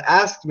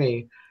asked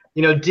me,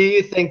 do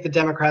you think the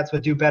Democrats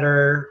would do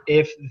better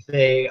if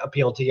they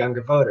appealed to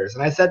younger voters?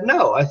 And I said,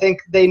 no, I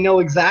think they know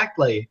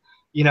exactly.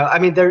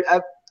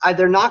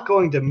 They're not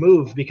going to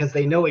move because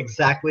they know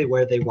exactly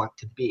where they want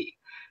to be.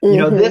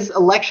 This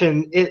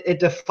election,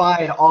 it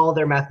defied all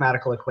their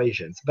mathematical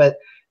equations. But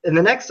in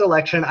the next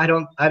election,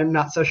 I'm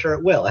not so sure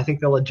it will. I think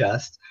they'll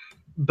adjust.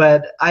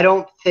 but I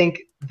don't think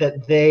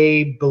that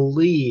they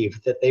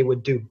believe that they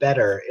would do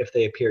better if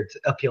they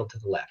appeal to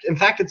the left. In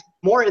fact, it's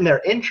more in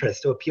their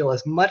interest to appeal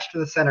as much to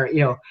the center,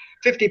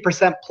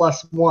 50%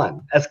 plus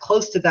one, as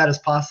close to that as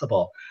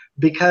possible,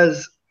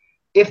 because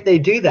if they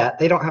do that,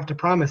 they don't have to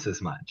promise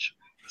as much.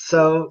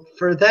 So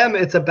for them,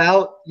 it's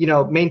about,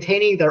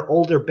 maintaining their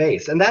older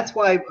base. And that's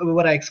why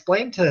what I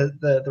explained to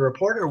the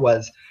reporter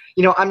was,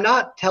 I'm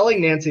not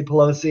telling Nancy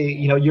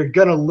Pelosi, you're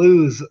going to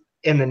lose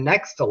in the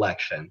next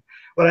election.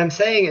 What I'm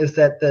saying is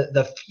that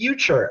the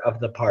future of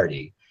the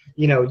party,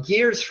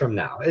 years from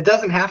now, it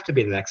doesn't have to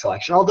be the next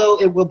election,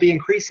 although it will be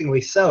increasingly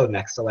so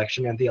next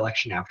election and the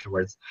election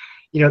afterwards.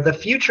 The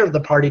future of the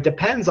party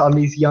depends on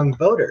these young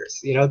voters.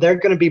 They're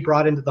going to be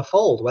brought into the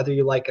fold, whether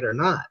you like it or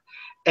not.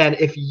 And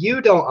if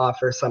you don't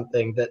offer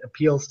something that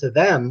appeals to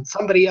them,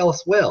 somebody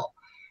else will.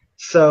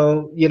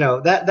 So,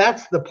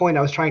 that's the point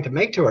I was trying to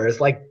make to her is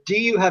like, do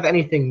you have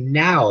anything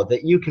now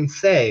that you can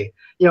say,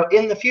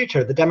 in the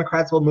future, the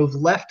Democrats will move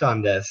left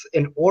on this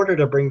in order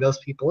to bring those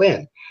people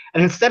in?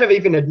 And instead of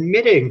even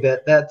admitting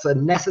that that's a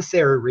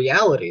necessary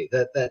reality,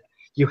 that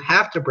you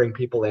have to bring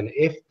people in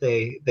if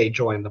they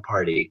join the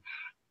party,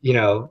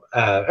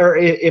 or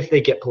if they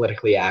get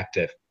politically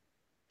active.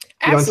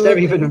 Instead of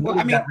even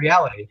admitting that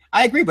reality.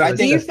 I agree, but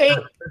do you think?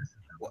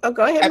 Oh,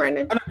 go ahead,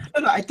 Brandon.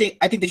 No, I think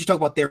they should talk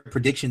about their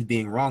predictions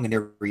being wrong and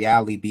their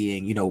reality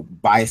being,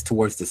 biased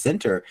towards the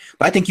center.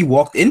 But I think you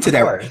walked into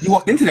that. You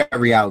walked into that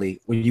reality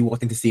when you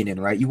walked into CNN,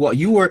 right?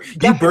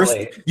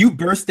 You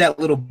burst that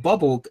little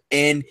bubble,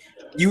 and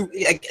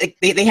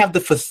they have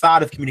the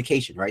facade of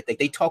communication, right?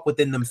 They talk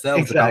within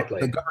themselves exactly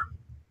about the government.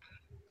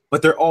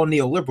 But they're all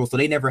neoliberals, so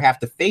they never have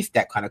to face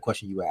that kind of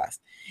question you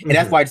asked. And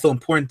that's why it's so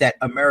important that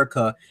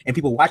America and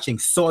people watching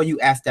saw you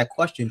ask that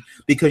question,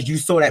 because you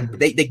saw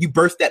that you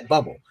burst that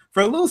bubble. For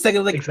a little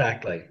second,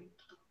 exactly.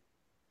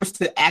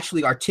 To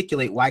actually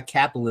articulate why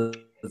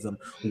capitalism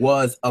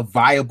was a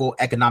viable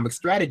economic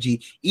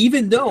strategy,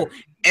 even though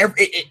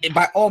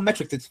by all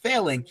metrics it's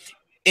failing.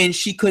 And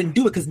she couldn't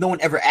do it because no one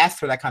ever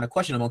asked her that kind of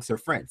question amongst her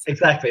friends.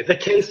 Exactly. The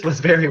case was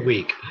very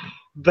weak.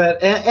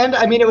 But and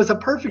I mean, it was a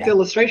perfect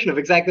illustration of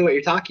exactly what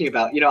you're talking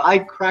about. I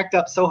cracked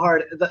up so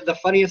hard. The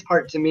funniest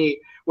part to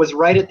me was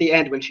right at the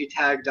end when she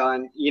tagged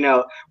on,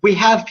 we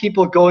have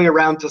people going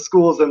around to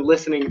schools and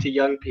listening to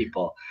young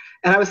people.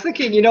 And I was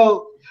thinking,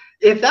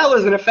 if that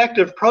was an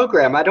effective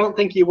program, I don't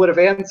think you would have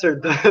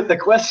answered the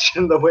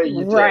question the way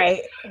you did.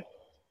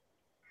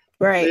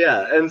 Right.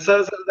 Yeah. And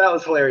so that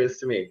was hilarious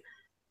to me.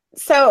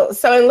 So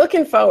in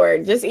looking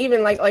forward, just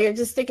even like you're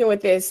just sticking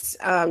with this,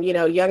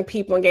 young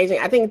people engaging.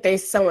 I think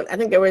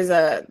there was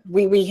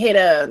we hit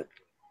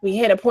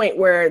a point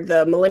where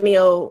the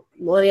millennial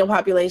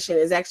population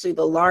is actually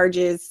the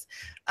largest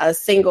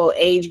single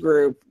age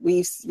group.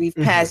 We've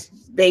passed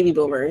baby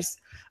boomers.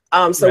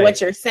 So what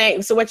you're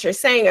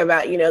saying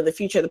about, the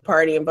future of the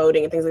party and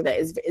voting and things like that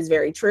is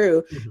very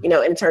true,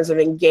 in terms of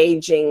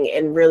engaging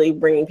and really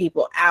bringing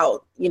people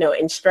out,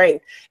 in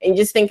strength. And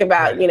just think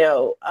about,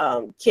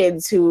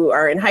 kids who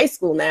are in high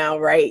school now,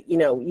 right?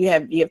 You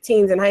have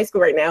teens in high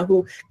school right now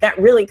who got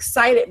really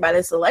excited by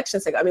this election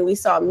cycle. I mean, we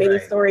saw many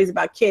stories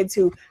about kids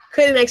who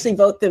couldn't actually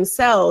vote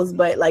themselves,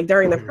 but like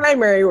during the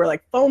primary were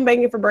like phone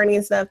banging for Bernie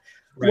and stuff.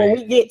 When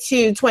we get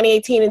to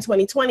 2018 and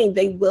 2020,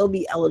 they will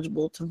be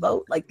eligible to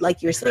vote.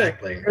 Like you're saying,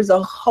 there's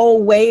a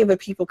whole wave of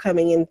people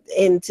coming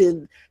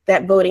into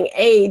that voting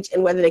age,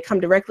 and whether they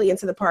come directly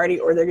into the party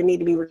or they're going to need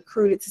to be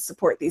recruited to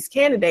support these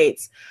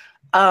candidates,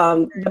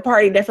 the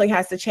party definitely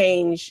has to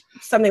change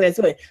something that's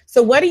doing.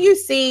 So what do you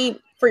see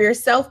for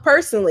yourself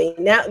personally?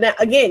 Now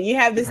again, you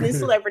have this new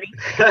celebrity.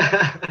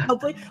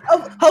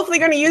 hopefully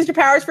going to use your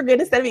powers for good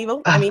instead of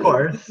evil. I mean,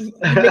 you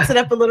mix it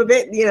up a little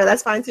bit,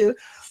 that's fine too.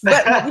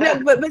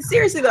 But but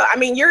seriously though, I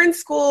mean, you're in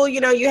school,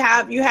 you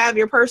have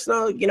your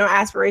personal,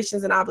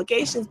 aspirations and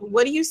obligations. But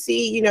what do you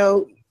see,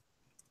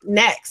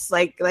 next?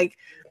 Like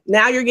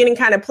now you're getting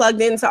kind of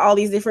plugged into all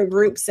these different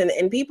groups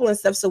and people and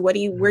stuff. So where do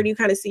you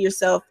kind of see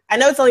yourself? I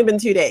know it's only been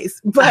 2 days,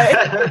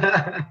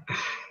 but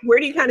where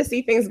do you kind of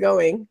see things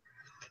going?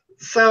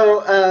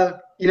 So,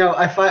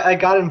 I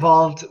got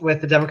involved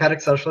with the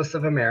Democratic Socialists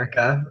of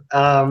America.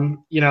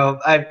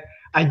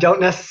 I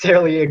don't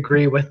necessarily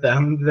agree with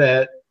them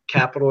that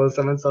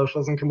capitalism and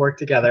socialism can work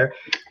together,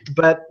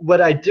 but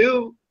what I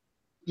do,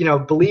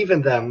 believe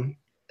in them,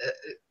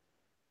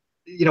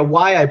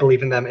 why I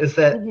believe in them is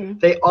that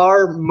they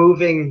are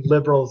moving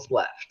liberals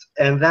left,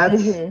 and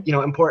that's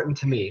important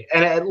to me.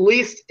 And at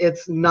least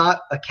it's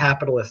not a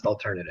capitalist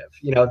alternative.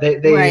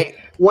 They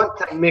want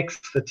to mix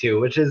the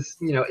two, which is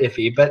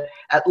iffy, but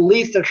at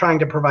least they're trying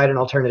to provide an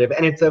alternative,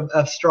 and it's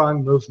a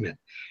strong movement.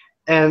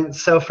 And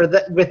so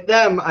with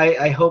them,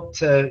 I hope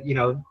to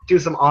do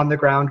some on the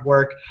ground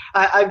work.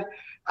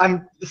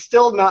 I'm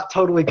still not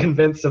totally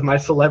convinced of my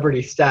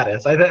celebrity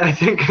status. I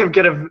think I'm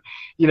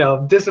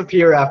gonna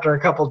disappear after a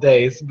couple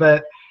days,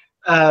 but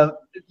I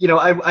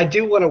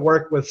do want to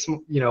work with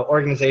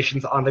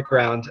organizations on the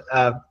ground.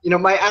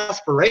 My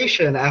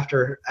aspiration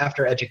after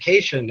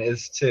education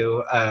is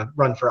to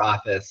run for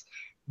office.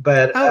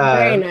 But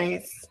very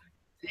nice.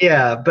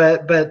 Yeah,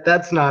 but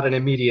that's not an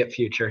immediate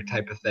future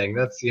type of thing.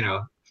 That's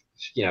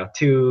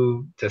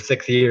 2 to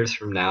 6 years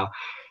from now.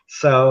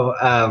 So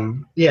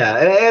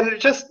yeah, and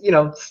just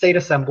state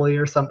assembly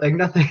or something.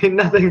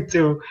 Nothing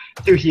too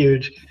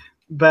huge.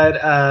 But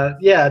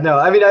yeah, no,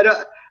 I mean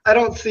I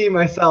don't see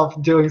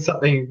myself doing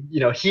something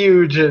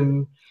huge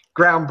and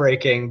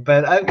groundbreaking.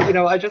 But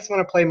I just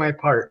want to play my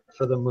part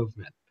for the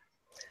movement.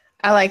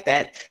 I like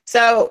that.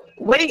 So,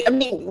 what do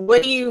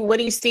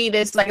you see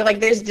this like?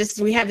 There's just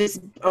we have this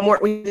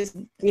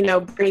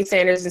Bernie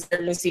Sanders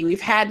insurgency.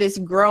 We've had this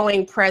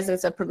growing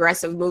presence of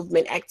progressive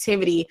movement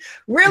activity.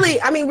 Really,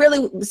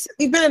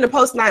 we've been in a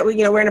post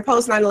we're in a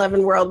post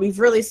 9/11 world. We've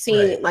really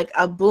seen like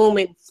a boom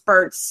in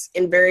spurts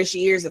in various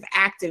years of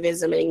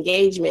activism and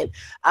engagement.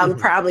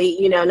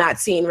 Probably not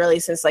seen really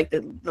since like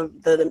the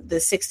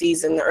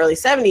 60s and the early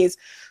 70s.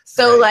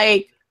 So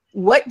like,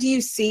 what do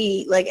you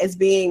see like as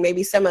being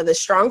maybe some of the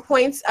strong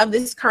points of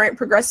this current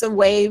progressive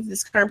wave,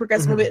 this current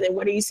progressive movement, and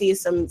what do you see as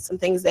some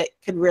things that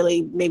could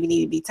really maybe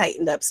need to be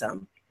tightened up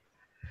some?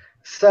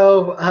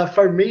 So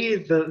for me,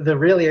 the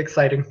really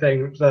exciting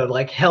thing, the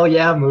like hell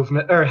yeah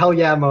movement or hell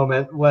yeah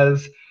moment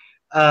was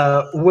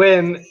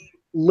when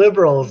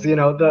liberals,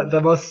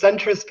 the most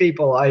centrist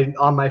people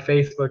on my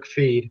Facebook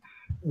feed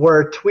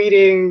were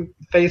tweeting,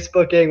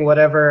 Facebooking,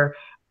 whatever,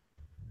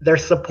 their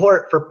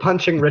support for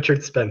punching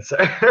Richard Spencer.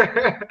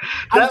 That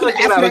was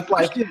when I was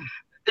like,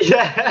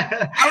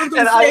 yeah. I was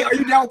going to say, are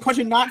you down with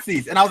punching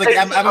Nazis? And I was like,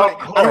 I don't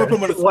put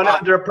him on the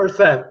spot.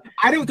 100%.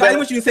 I didn't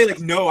want you to say like,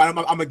 no,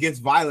 I'm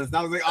against violence. And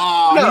I was like,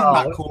 oh, no. He's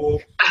not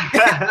cool.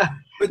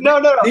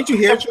 No. Didn't you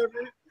hear,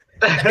 Trevor?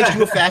 That makes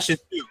you a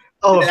fascist too.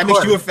 Oh, that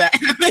makes you a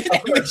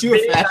makes you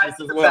a fascist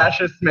as well.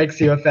 Fascist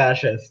makes you a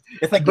fascist.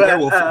 It's like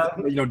werewolf,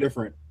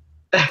 different.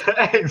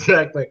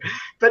 Exactly.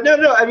 But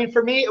no. I mean,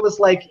 for me, it was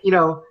like,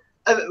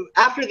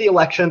 after the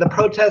election, the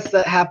protests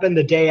that happened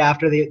the day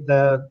after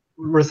the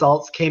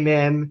results came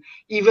in,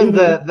 even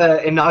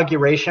the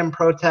inauguration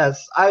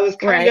protests, I was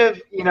kind of,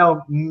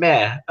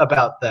 meh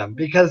about them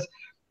because,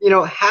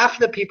 half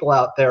the people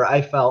out there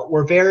I felt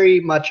were very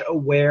much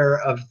aware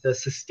of the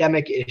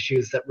systemic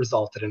issues that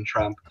resulted in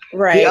Trump.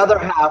 Right. The other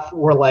half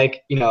were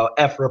like,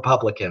 F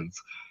Republicans.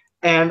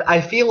 And I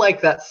feel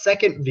like that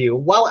second view,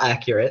 while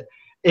accurate,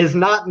 is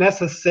not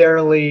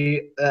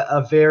necessarily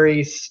a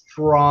very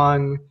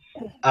strong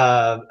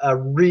a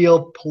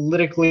real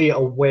politically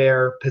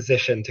aware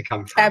position to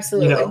come from.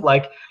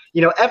 Absolutely.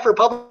 F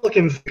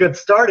Republicans, good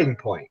starting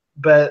point,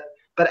 but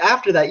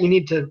after that you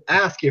need to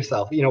ask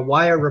yourself,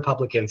 why are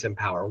Republicans in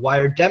power? Why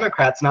are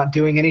Democrats not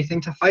doing anything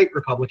to fight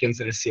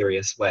Republicans in a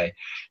serious way?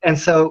 And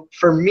so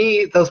for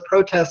me, those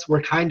protests were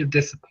kind of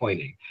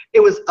disappointing. It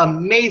was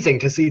amazing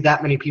to see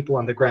that many people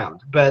on the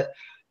ground, but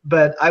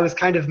I was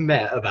kind of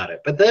meh about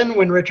it. But then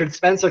when Richard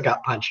Spencer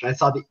got punched and I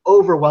saw the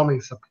overwhelming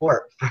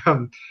support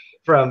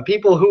from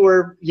people who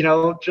were,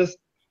 just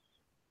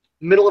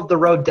middle of the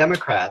road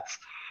Democrats,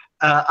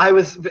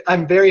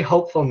 I'm very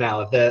hopeful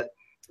now that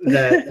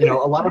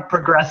a lot of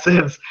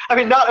progressives, I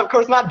mean,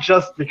 not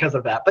just because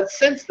of that, but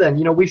since then,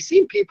 we've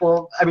seen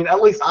people, I mean, at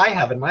least I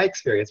have in my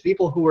experience,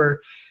 people who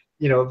were,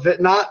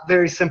 not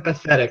very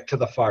sympathetic to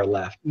the far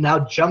left, now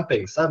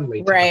jumping suddenly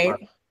to the far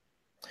left.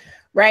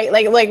 Right.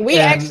 Like we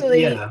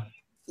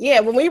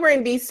when we were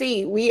in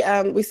DC,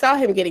 we saw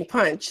him getting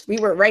punched. We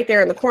were right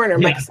there in the corner,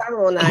 Mike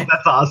Summerall and I.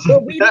 That's awesome.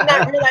 But we did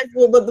not realize.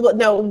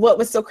 What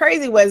was so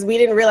crazy was we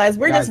didn't realize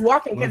we're just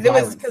walking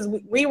because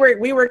we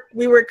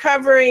were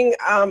covering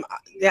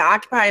the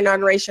Occupy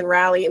inauguration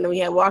rally, and then we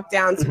had walked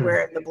down to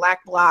where the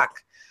Black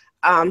Bloc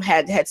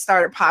had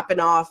started popping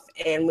off,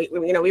 and we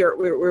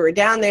were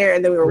down there,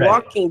 and then we were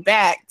walking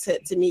back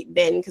to meet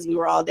Ben because we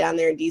were all down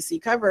there in DC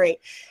covering.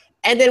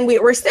 And then we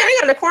were standing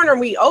on the corner,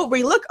 and we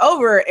look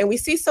over and we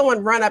see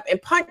someone run up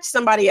and punch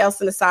somebody else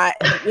in the side,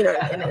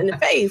 in the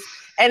face.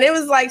 And it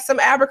was like some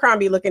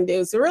Abercrombie looking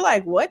dude. So we're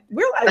like, what?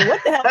 We're like,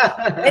 what the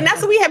hell? And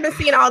that's what we have been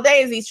seeing all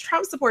day is these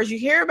Trump supporters. You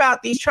hear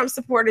about these Trump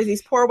supporters,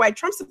 these poor white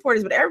Trump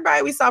supporters, but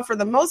everybody we saw for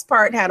the most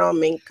part had on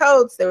mink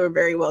coats. They were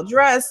very well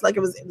dressed. Like it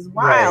was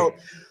wild.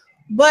 Right.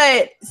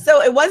 But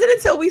so it wasn't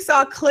until we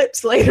saw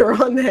clips later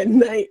on that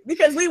night,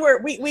 because we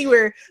were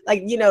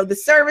like,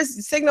 the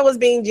signal was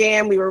being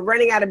jammed. We were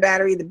running out of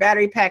battery. The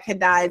battery pack had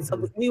died.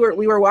 So we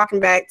were walking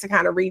back to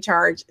kind of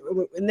recharge.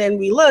 And then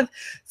we looked.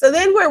 So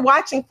then we're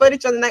watching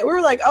footage on the night. We were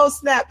like, oh,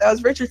 snap, that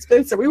was Richard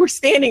Spencer. We were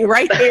standing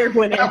right there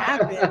when it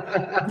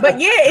happened.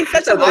 But yeah, it's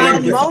such a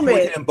wild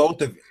moment. In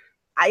both of you.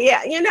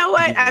 Yeah, you know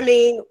what? I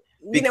mean,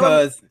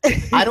 because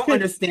I don't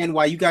understand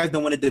why you guys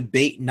don't want to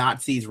debate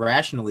Nazis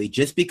rationally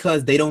just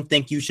because they don't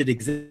think you should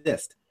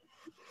exist.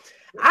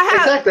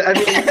 Exactly.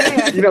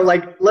 I mean,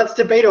 like, let's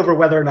debate over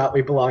whether or not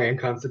we belong in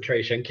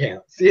concentration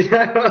camps.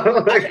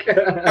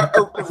 A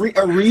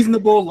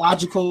reasonable,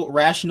 logical,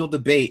 rational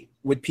debate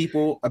with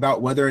people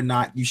about whether or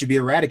not you should be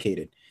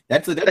eradicated.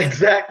 That's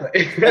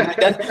exactly.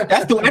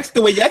 That's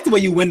the way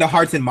you win the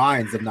hearts and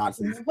minds of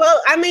Nazis.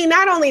 Well, I mean,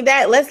 not only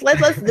that, let's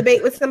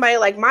debate with somebody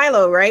like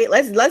Milo, right?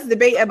 Let's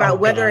debate about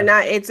whether or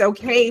not it's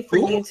okay for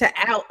you to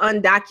out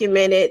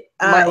undocumented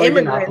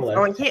immigrants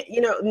on,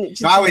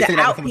 just to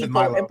out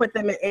people and put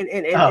them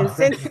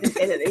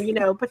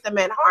put them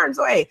in harm's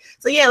way.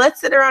 So yeah,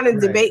 let's sit around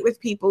and debate with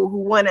people who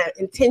want to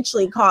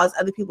intentionally cause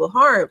other people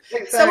harm.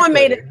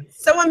 Exactly.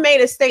 Someone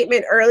made a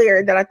statement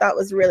earlier that I thought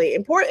was really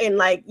important.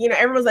 Like,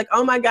 everyone's like,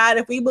 oh my God,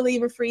 if we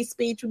believe in free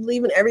speech, we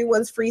believe in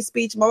everyone's free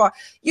speech, blah, blah.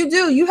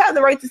 You have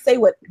the right to say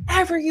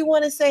whatever you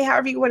want to say,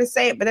 however you want to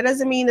say it, but that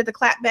doesn't mean that the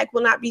clapback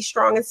will not be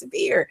strong and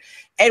severe.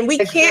 And we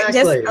can't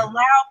just allow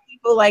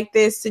people like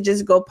this to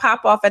just go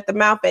pop off at the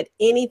mouth at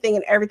anything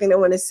and everything they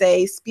want to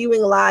say,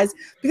 spewing lies.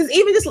 Because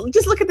even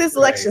just look at this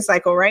election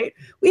cycle, right?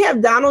 We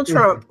have Donald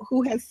Trump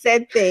who has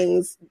said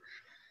things,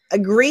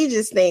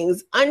 egregious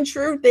things,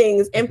 untrue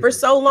things, and for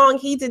so long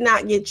he did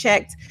not get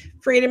checked.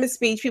 Freedom of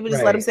speech, people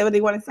just let him say what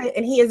they want to say,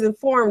 and he has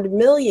informed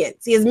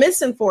millions. He has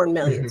misinformed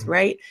millions,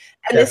 right?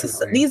 And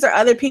these are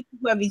other people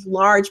who have these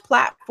large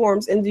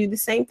platforms and do the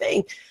same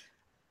thing.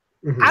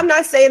 I'm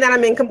not saying that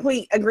I'm in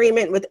complete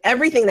agreement with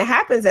everything that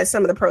happens at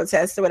some of the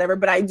protests or whatever,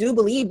 but I do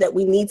believe that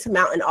we need to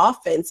mount an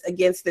offense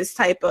against this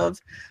type of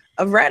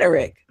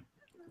recic.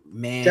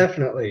 Man,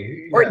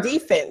 definitely, or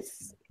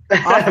defense.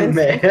 Offense,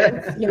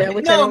 defense,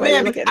 no,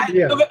 man.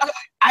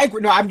 I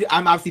agree. No,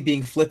 I'm obviously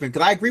being flippant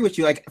because I agree with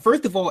you. Like,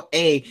 first of all,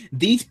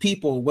 these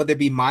people, whether it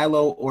be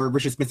Milo or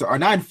Richard Spencer, are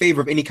not in favor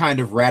of any kind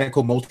of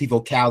radical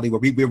multivocality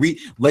where we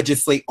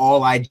legislate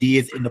all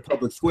ideas in the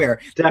public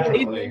square.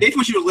 Definitely, they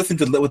want you to listen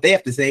to what they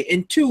have to say.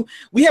 And two,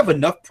 we have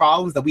enough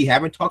problems that we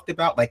haven't talked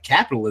about, like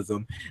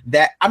capitalism,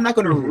 that I'm not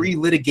going to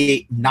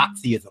relitigate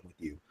Nazism with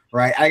you.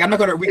 Right, I'm not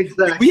going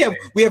to.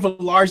 We have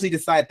largely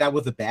decided that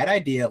was a bad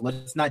idea.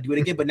 Let's not do it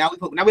again. But now we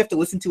have to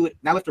listen to it.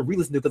 Now we have to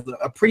re-listen to it because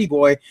a pretty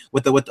boy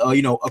with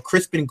a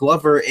Crispin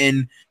Glover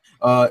in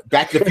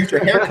Back to the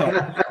Future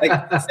haircut.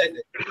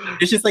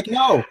 It's just like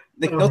no,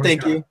 no,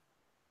 thank you.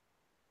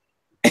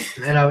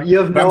 You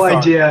have no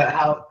idea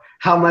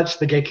how much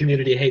the gay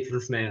community hates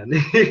this man.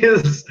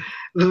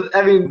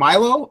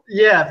 Milo,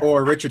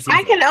 or Richard.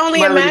 I can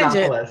only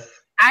imagine.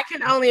 I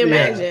can only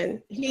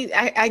imagine.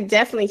 I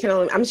definitely can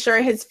only. I'm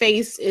sure his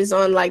face is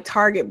on like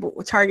Target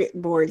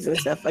boards and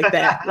stuff like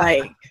that.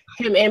 Like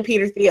him and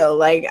Peter Thiel.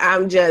 Like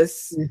I'm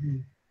just.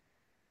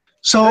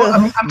 So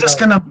I'm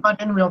just gonna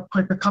butt in real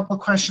quick. A couple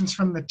questions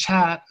from the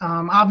chat.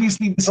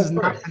 Obviously, this is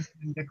not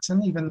Benjamin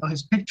Dixon, even though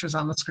his picture's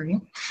on the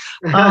screen.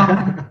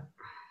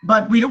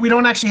 But we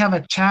don't actually have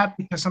a chat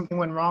because something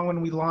went wrong when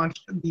we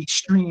launched the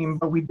stream.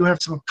 But we do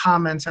have some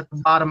comments at the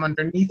bottom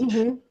underneath.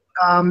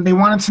 They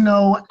wanted to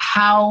know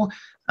how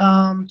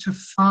to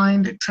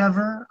find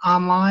Trevor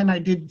online. I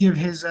did give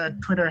his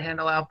Twitter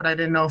handle out, but I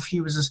didn't know if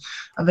he was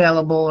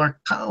available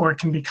or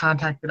can be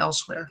contacted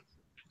elsewhere.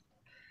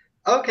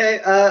 Okay,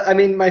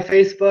 my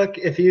Facebook,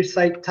 if you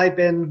type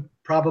in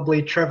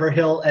probably Trevor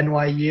Hill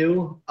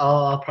NYU,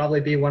 I'll probably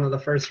be one of the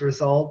first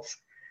results.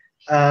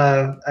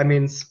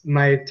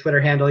 My Twitter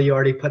handle, you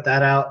already put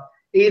that out.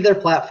 Either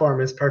platform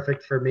is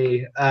perfect for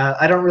me.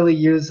 I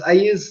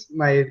use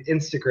my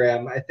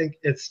Instagram. I think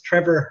it's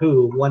Trevor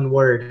Who, one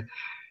word.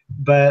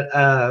 But,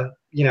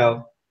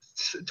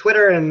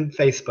 Twitter and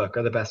Facebook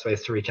are the best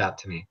ways to reach out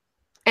to me.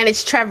 And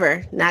it's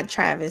Trevor, not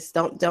Travis.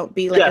 Don't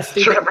be like a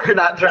stupid, Trevor,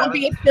 not Travis. Don't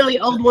be a silly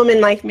old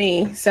woman like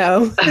me.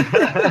 So,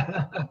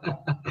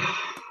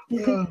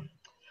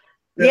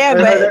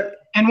 but.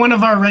 And one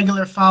of our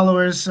regular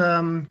followers,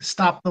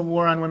 Stop the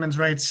War on Women's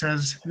Rights,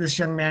 says, "This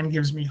young man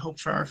gives me hope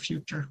for our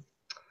future."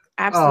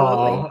 Absolutely.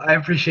 Oh, I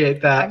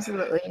appreciate that.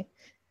 Absolutely.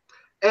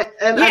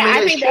 And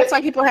I think that's why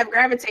people have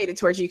gravitated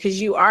towards you,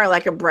 because you are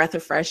like a breath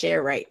of fresh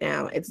air right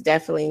now. It's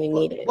definitely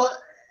needed. Well,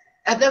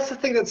 and that's the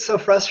thing that's so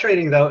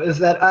frustrating, though, is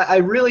that I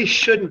really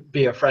shouldn't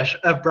be a breath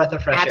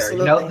of fresh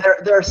Absolutely. air.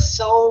 There are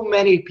so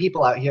many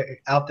people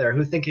out there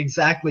who think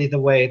exactly the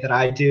way that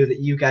I do, that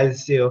you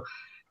guys do,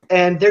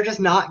 and they're just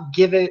not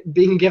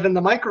being given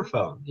the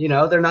microphone.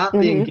 They're not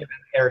being given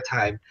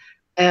airtime.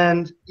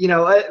 And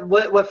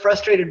what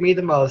frustrated me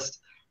the most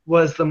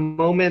was the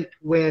moment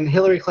when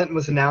Hillary Clinton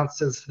was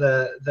announced as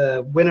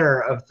the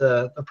winner of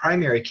the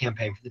primary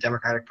campaign for the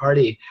Democratic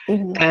Party.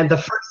 And the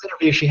first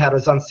interview she had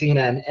was on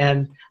CNN,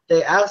 and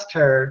they asked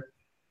her,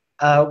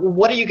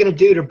 what are you going to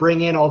do to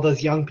bring in all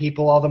those young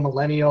people, all the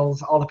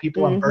millennials, all the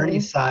people on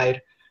Bernie's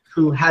side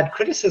who had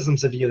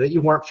criticisms of you that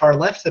you weren't far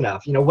left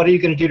enough? What are you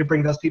going to do to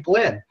bring those people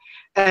in?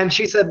 And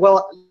she said,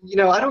 well,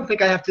 I don't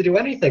think I have to do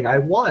anything. I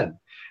won.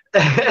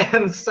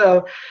 And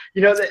so,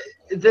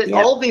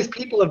 all these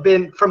people have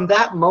been, from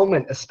that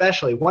moment,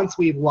 especially once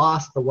we've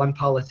lost the one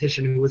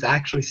politician who was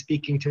actually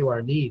speaking to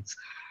our needs,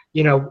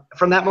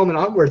 from that moment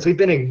onwards, we've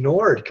been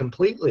ignored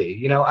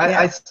completely.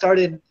 I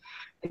started,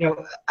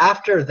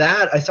 after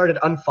that, I started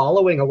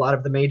unfollowing a lot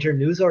of the major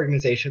news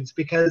organizations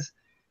because,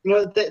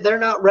 they're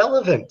not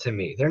relevant to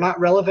me. They're not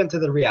relevant to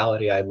the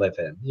reality I live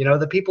in.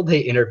 The people they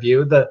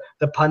interview, the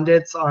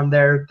pundits on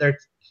their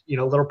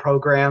little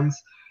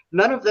programs,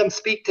 none of them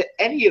speak to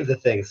any of the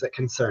things that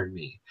concern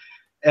me.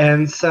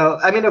 And so,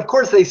 of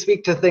course they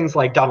speak to things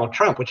like Donald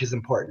Trump, which is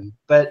important,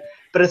 but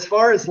as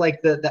far as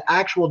like the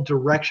actual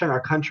direction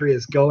our country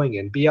is going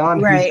in,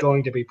 beyond who's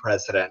going to be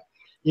president,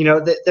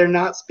 they're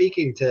not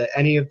speaking to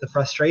any of the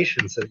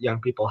frustrations that young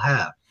people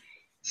have.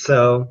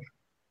 So,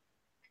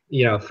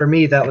 for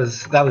me, that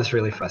was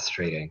really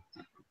frustrating.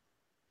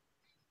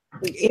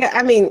 Yeah,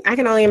 I mean, I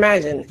can only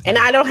imagine, and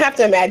I don't have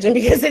to imagine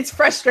because it's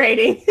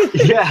frustrating.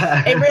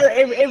 Yeah,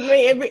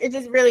 it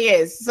just really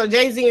is. So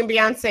Jay-Z and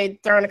Beyonce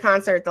throwing a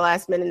concert at the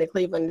last minute in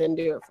Cleveland didn't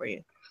do it for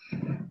you?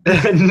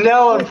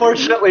 No,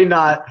 unfortunately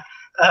not.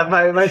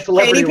 My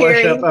celebrity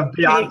worship of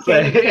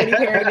Beyonce. Katy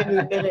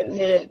Perry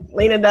didn't.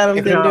 Lena Dunham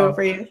didn't do it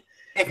for you.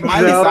 If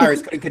Miley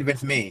Cyrus couldn't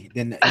convince me,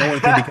 then no one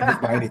can be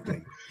convinced by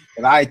anything.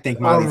 And I think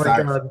Miley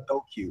Cyrus is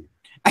so cute.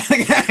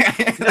 See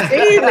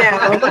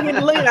now, look,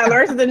 I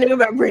learn something new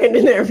about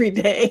Brandon every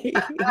day.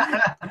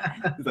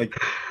 But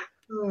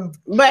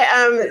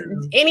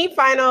any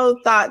final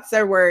thoughts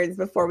or words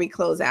before we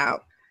close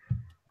out?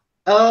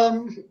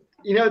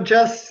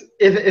 Just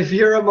if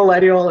you're a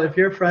millennial, if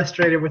you're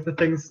frustrated with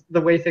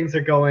the way things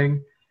are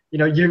going,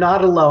 you're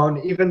not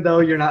alone. Even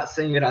though you're not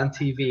seeing it on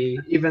TV,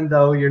 even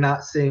though you're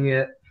not seeing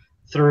it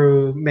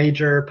through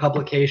major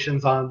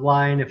publications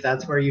online, if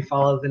that's where you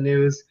follow the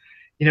news,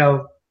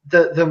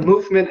 the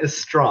movement is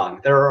strong.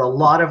 There are a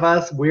lot of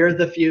us. We're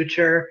the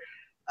future.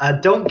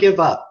 Don't give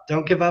up.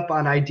 Don't give up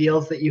on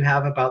ideals that you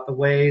have about the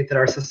way that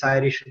our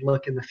society should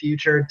look in the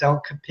future.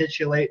 Don't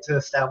capitulate to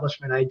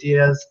establishment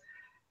ideas.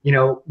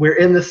 We're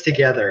in this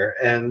together,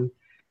 and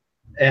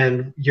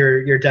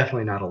you're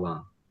definitely not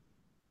alone.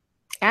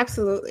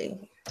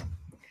 Absolutely.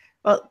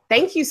 Well,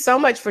 thank you so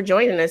much for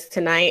joining us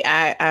tonight.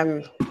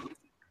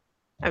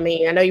 I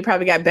mean, I know you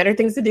probably got better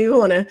things to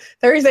do on a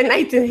Thursday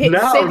night to sit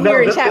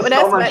here and chat with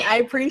us, but I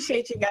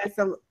appreciate you guys.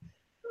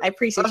 I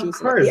appreciate you.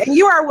 And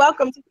you are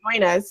welcome to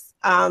join us.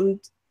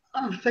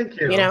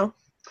 Thank you.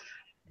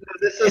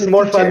 This is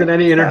more fun than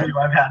any interview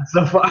I've had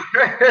so far.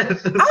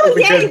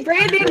 Yay,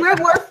 Brandon, we're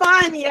more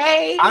fun.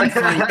 Yay. I'm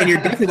fine. And you're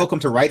definitely welcome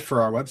to write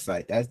for our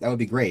website. That would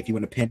be great if you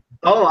want to pin.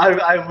 Oh,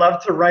 I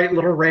love to write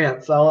little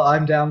rants.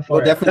 I'm down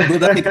for it. We'll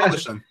definitely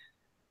publish them.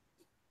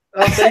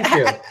 Oh, thank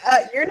you.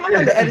 You're not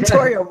on the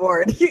editorial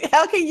board.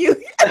 How can you?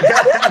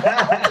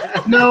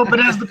 No, but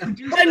as the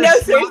producer,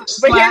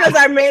 but here is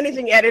our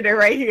managing editor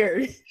right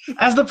here.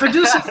 As the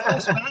producer,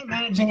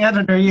 managing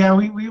editor, yeah,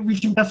 we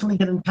can definitely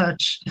get in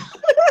touch.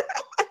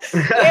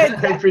 Yeah,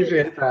 I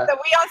appreciate that. So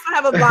we also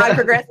have a blog,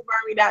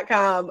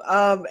 progressivearmy.com,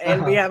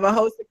 and we have a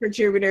host of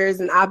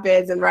contributors and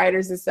op-eds and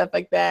writers and stuff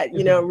like that.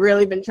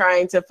 Really been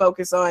trying to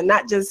focus on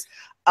not just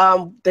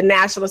the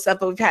national stuff,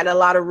 but we've had a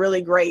lot of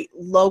really great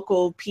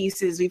local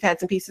pieces. We've had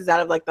some pieces out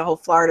of like the whole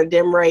Florida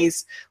Dem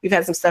race. We've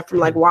had some stuff from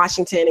like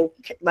Washington and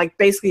like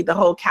basically the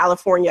whole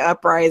California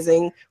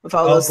uprising with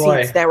all those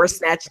seats that were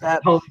snatched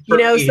up. So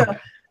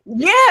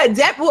yeah,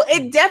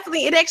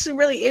 it actually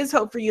really is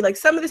hope for you. Like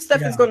some of the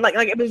stuff is going like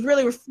it was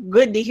really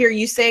good to hear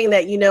you saying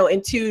that,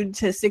 in 2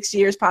 to 6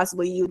 years,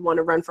 possibly you'd want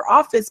to run for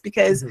office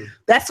because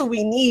that's what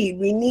we need.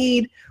 We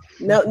need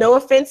no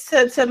offense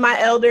to my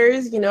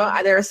elders. There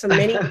are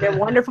they're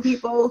wonderful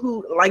people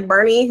who like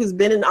Bernie, who's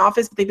been in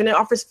office, but they've been in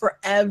office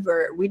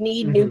forever. We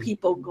need new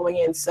people going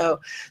in. So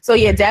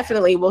yeah,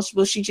 definitely we'll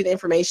shoot you the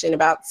information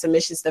about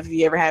submission stuff if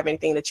you ever have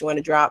anything that you want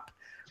to drop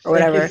or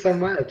whatever. Thank you so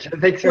much.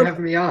 Thanks for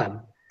having me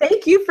on.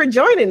 Thank you for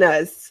joining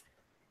us.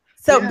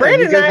 So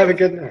Brandon, you guys have a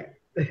good night.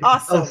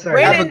 Awesome.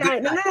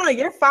 Brandon, no,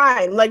 you're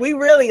fine. Like we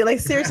really,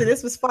 seriously,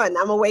 this was fun.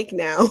 I'm awake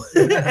now,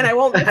 and I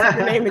won't mess up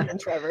your name again,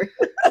 Trevor.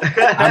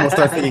 I'm gonna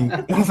start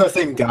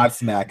singing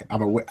Godsmack.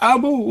 I'm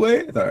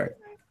awake. Sorry.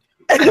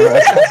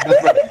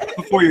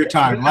 Before your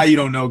time. Why you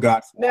don't know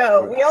God?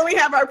 No, we only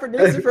have our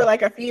producer for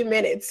like a few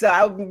minutes.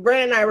 So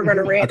Brandon and I were going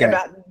to rant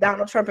about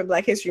Donald Trump and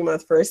Black History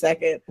Month for a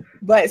second.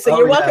 But so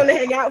you're welcome to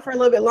hang out for a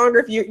little bit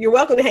longer. You're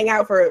welcome to hang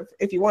out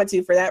if you want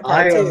to for that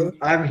part too.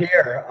 I'm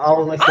here.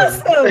 I'll listen.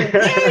 Awesome.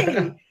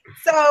 Yay.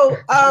 So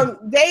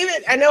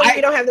David, I know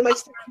we don't have that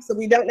much time, so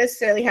we don't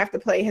necessarily have to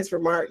play his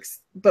remarks,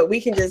 but we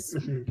can just.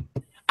 Go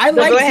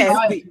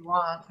ahead. If you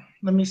want.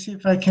 Let me see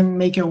if I can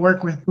make it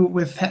work with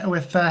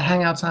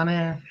Hangouts on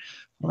air.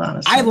 Hold on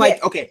a second.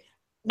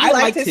 I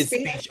liked his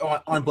speech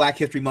on Black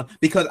History Month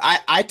because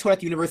I taught at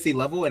the university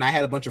level and I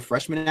had a bunch of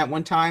freshmen at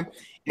one time,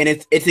 and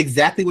it's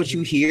exactly what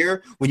you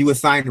hear when you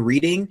assign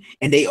reading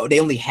and they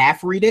only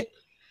half read it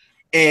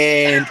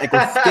and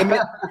or skim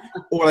it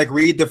or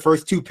read the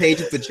first 2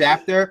 pages of the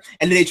chapter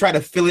and then they try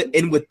to fill it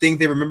in with things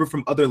they remember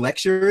from other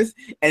lectures,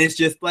 and it's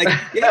just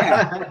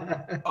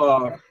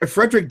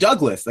Frederick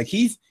Douglass,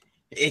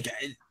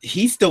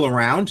 he's still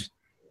around,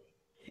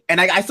 and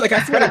I swear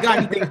to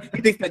God,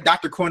 he thinks that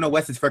Dr. Cornel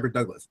West is Frederick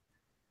Douglass.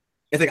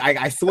 It's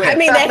I swear. I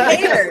mean, that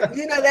hair,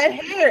 that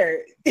hair.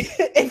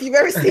 If you've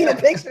ever seen a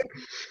picture,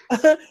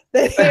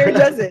 that hair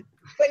does it.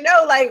 But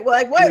no,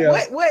 what?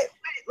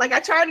 I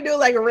tried to do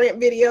a rant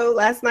video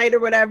last night or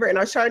whatever, and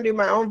I was trying to do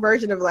my own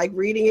version of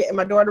reading it, and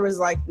my daughter was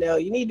like, "No,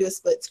 you need to do a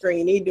split screen.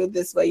 You need to do it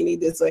this way. You need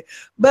this way."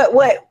 But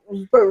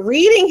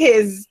reading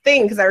his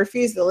thing, because I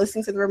refused to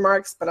listen to the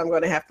remarks, but I'm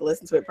going to have to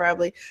listen to it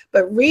probably.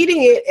 But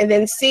reading it and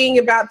then seeing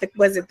about the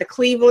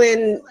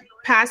Cleveland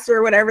pastor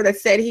or whatever that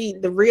said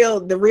the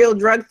real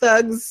drug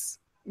thugs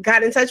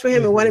got in touch with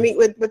him and want to meet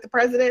with the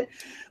president,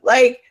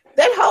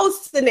 that whole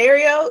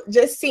scenario,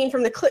 just seen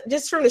from the clip,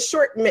 just from the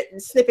short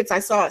snippets I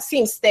saw, it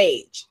seemed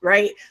staged,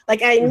 right?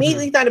 Like I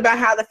immediately thought about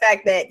how the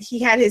fact that he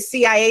had his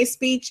CIA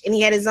speech and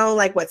he had his own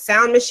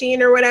sound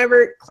machine or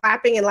whatever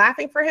clapping and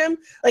laughing for him.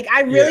 Like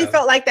I really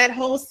felt like that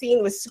whole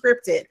scene was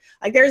scripted.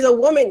 Like there's a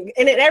woman,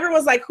 and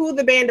everyone's like, who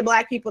the band of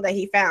black people that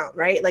he found,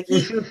 right? Like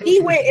he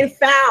went and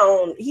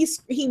found, he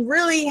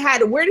really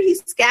had, where did he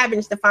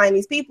scavenge to find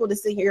these people to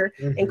sit here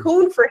and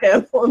coon for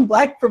him on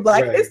Black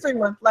History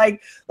Month?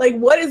 Like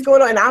what is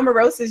going on? And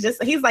Omarosa is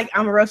just, he's like,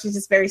 Omarosa is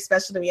just very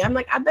special to me. I'm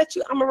like, I bet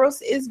you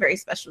Omarosa is very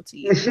special to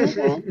you.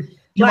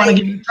 You want to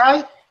give it a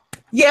try?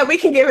 Yeah, we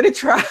can give it a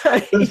try. I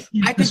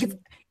think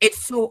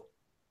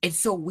it's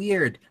so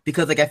weird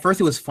because at first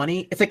it was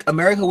funny. It's like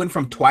America went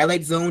from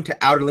Twilight Zone to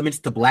Outer Limits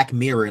to Black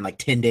Mirror in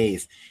 10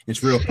 days.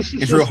 It's real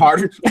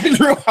hard. It's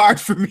real hard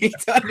for me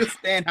to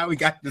understand how we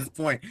got to this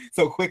point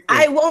so quickly.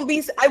 I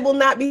will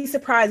not be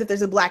surprised if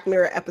there's a Black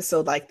Mirror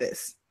episode like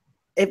this.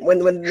 When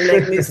the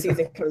next new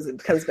season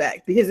comes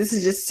back, because this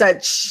is just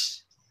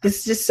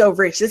so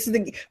rich. This is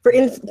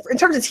in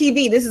terms of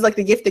TV, this is like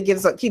the gift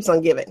that keeps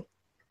on giving.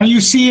 Are you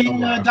seeing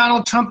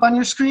Donald Trump on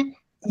your screen?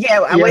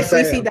 Yeah, I wait till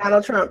we see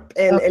Donald Trump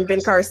and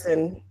Ben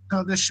Carson.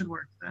 Oh, this should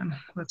work then.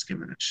 Let's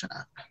give it a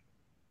shot.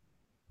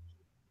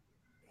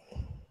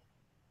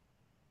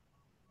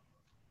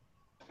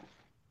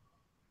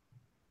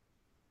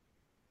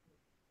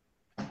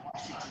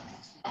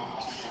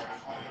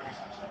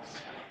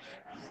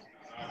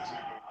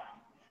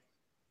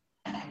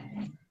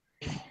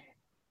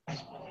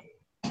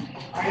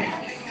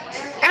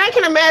 And I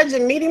can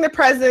imagine meeting the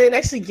president,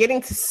 actually getting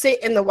to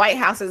sit in the White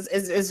House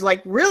is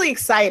really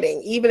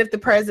exciting, even if the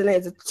president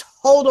is a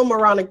total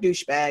moronic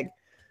douchebag.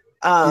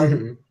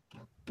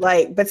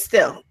 But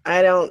still,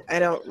 I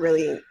don't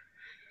really.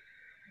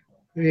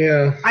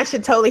 Yeah. I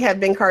should totally have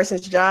Ben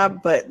Carson's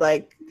job, but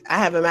I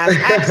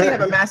actually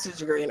have a master's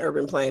degree in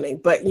urban planning,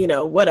 but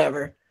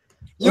whatever.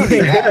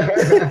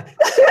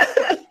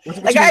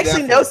 I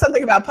actually know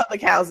something about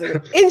public housing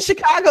in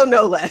Chicago,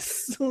 no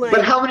less.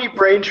 But how many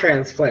brain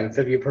transplants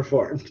have you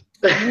performed?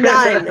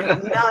 None.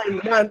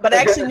 But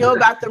I actually know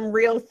about them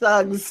real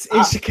thugs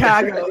in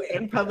Chicago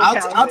in public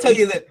housing. I'll tell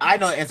you that I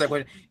know the answer.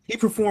 But he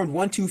performed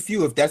one too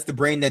few. If that's the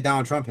brain that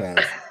Donald Trump has.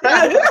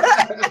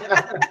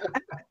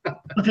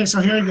 Okay, so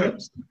here he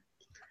goes.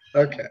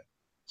 Okay.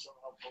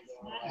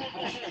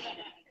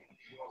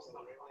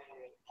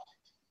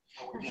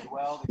 We did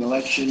well. The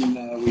election,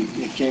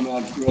 it came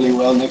out really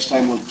well. Next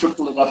time we'll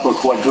triple it up or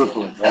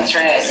quadruple it. Right? That's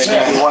right.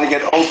 And we want to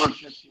get over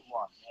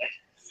 51,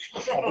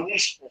 right? At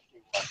least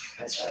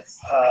 51.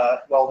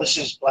 Well, this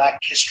is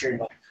Black History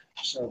Month,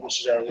 so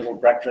this is our little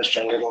breakfast,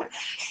 our little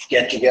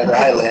get together.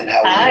 Hi, Lynn.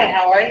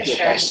 How are you?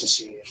 Sure. Nice to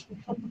see you.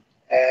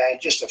 And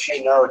just a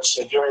few notes.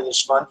 During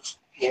this month,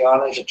 we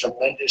honor the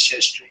tremendous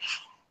history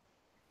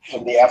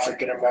of the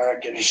African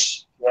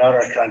Americans throughout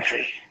our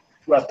country.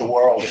 Throughout the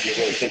world, if you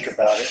really think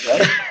about it,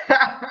 right?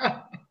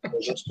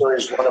 This story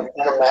is one of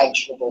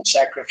unimaginable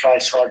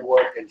sacrifice, hard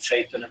work, and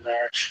faith in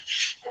America.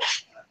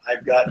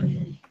 I've got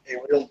a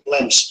real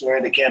glimpse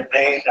during the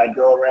campaign. I'd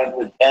go around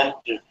with Ben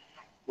to a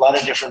lot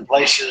of different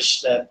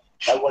places that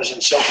I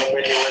wasn't so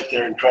familiar with.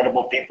 They're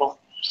incredible people.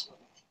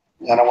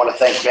 And I want to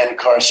thank Ben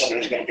Carson,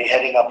 who's going to be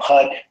heading up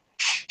HUD.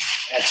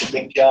 That's a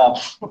big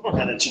job.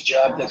 And it's a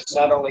job that's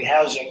not only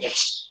housing,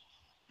 it's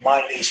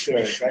mind and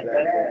spirit, right?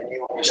 And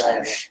you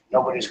understand it.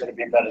 Nobody's going to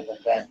be better than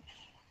Ben.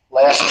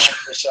 Last month,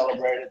 we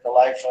celebrated the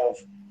life of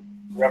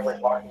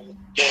Reverend Martin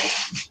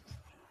Luther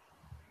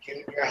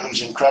King Jr.,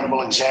 whose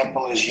incredible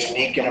example is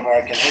unique in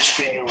American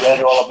history. You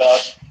read all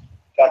about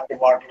Dr.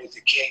 Martin Luther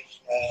King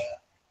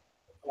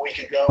a week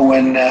ago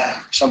when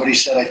somebody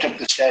said I took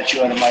the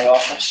statue out of my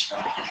office.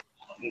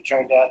 It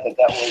turned out that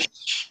was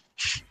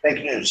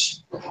fake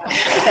news.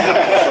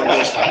 Fake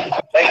news.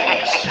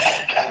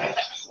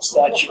 The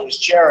statue is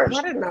cherished.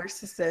 What a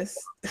narcissist.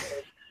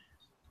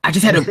 I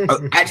just had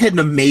an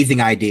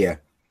amazing idea.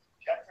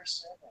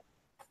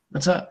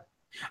 What's up?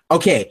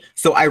 Okay,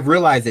 so I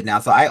realize it now.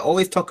 So I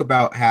always talk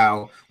about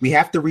how we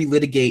have to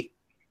relitigate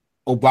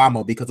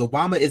Obama because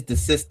Obama is the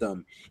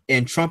system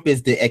and Trump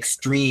is the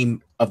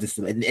extreme of the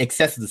system, the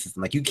excess of the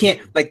system. You can't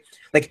like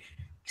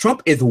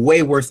Trump is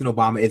way worse than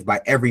Obama is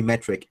by every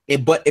metric.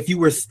 But if you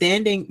were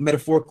standing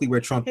metaphorically where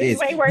Trump He's is,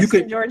 way worse you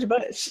could than George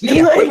Bush.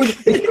 You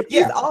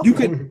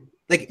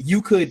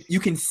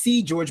can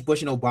see George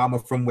Bush and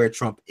Obama from where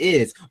Trump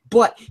is,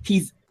 but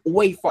he's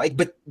way far.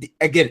 But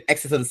again,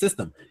 excess of the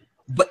system.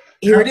 But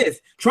here it is.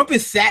 Trump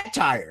is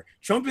satire.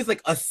 Trump is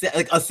a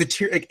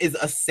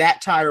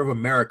satire of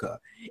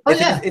America.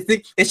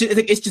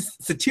 It's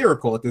just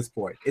satirical at this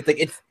point.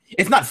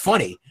 It's not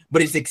funny,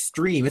 but it's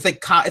extreme. It's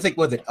not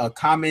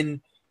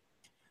common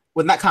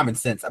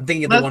sense. I'm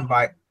thinking of the one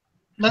about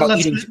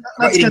eating babies.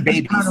 Let's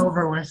get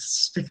over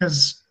with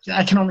because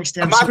I can only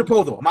stand. A mock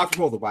proposal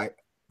by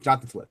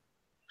Jonathan Swift.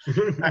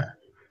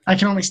 I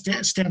can only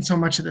stand so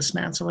much of this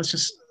man. So let's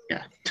just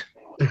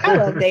I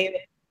love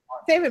David.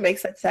 David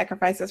makes such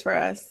sacrifices for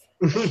us.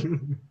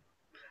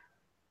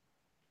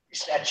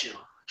 Statue.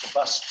 the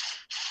bust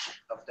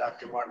of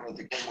Dr. Martin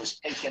Luther King was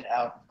taken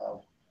out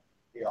of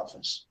the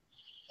office,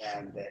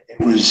 and it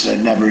was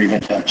never even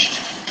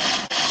touched.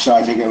 So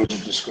I think it was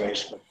a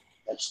disgrace, but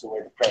that's the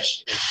way the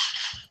press is.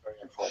 Very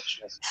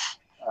unfortunate.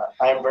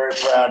 I'm very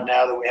proud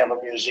now that we have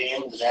a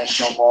museum, the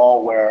National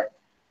Mall, where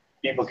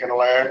people can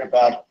learn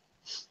about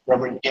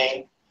Reverend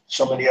King,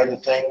 so many other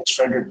things.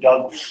 Frederick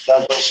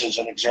Douglass is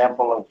an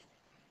example of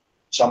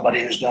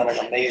somebody who's done an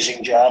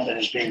amazing job and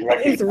is being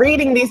recognized. He's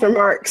reading these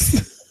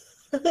remarks.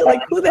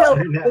 Like, who the hell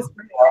is this?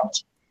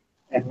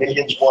 And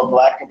millions more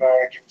Black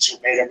Americans who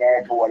made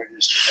America what it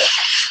is today.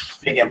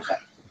 Big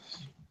impact.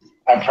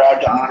 I'm proud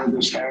to honor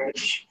this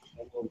heritage,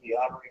 and we'll be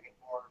honoring it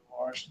more and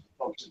more. So the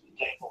folks at the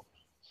table,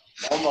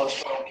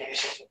 almost all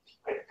cases,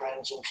 great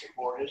friends and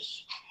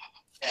supporters.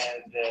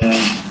 And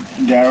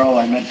Daryl,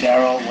 I met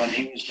Daryl when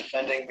he was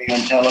defending me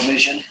on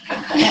television.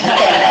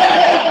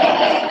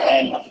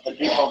 And the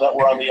people that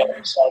were on the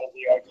other side of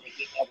the argument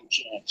didn't have a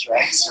chance,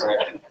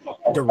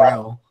 right?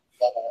 Darrell.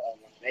 Done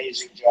an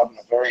amazing job in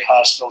a very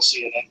hostile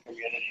CNN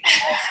community.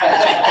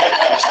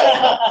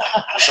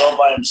 He's all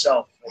by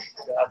himself.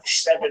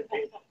 7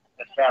 people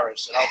at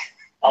Paris, and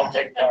I'll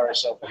take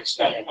Paris over the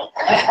Senate.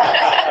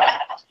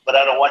 But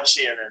I don't watch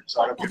CNN,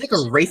 so I don't. You're like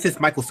a racist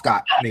Michael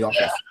Scott in the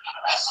office.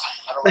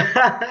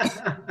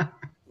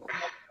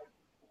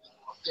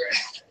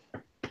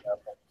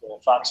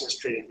 Fox has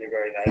treated me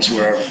very nice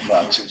wherever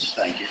Fox is.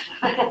 Thank you.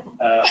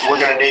 We're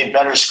going to need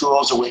better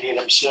schools, and we need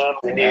them soon.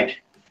 We need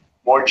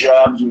more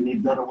jobs. We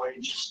need better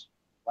wages,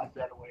 like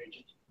better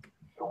wages.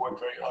 We work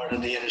very hard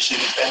in the inner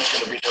city. Ben's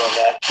going to be doing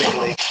that big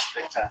league,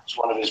 big time. It's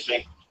one of his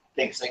big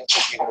things that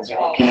people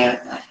are looking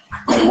at.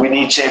 We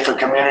need safer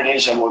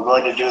communities, and we're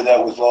going to do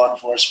that with law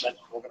enforcement.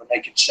 We're going to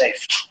make it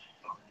safe.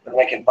 We're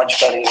going to make it much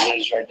better than it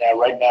is right now.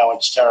 Right now,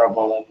 it's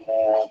terrible, and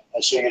I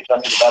saw you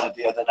talking about it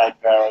the other night,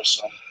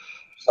 Paris.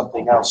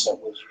 Something else that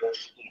was really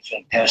did a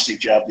fantastic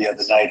job the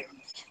other night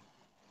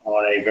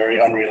on a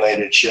very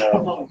unrelated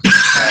show.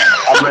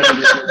 I'm ready to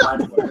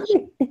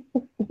do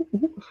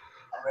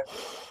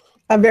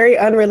A very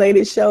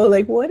unrelated show.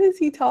 Like, what is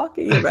he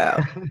talking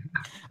about?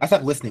 I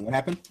stopped listening. What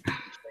happened?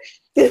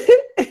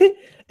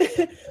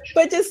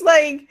 But just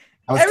like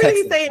everything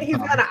he's saying, he's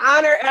going to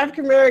honor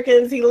African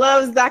Americans. He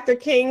loves Dr.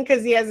 King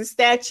because he has a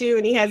statue,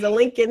 and he has a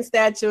Lincoln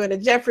statue and a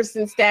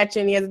Jefferson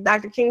statue, and he has a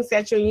Dr. King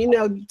statue. And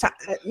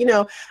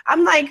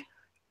I'm like,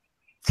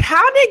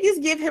 how did you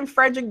give him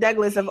Frederick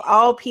Douglass of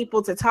all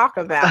people to talk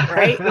about,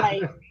 right?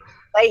 Like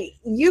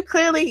he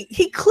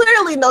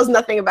clearly knows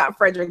nothing about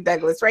Frederick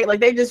Douglass, right?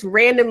 Like they just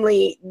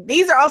randomly,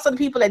 these are also the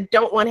people that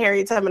don't want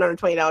Harriet Tubman on a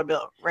 $20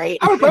 bill, right?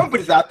 I would put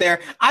this out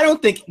there. I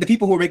don't think the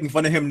people who are making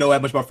fun of him know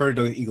that much about Frederick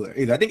Douglass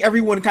either. I think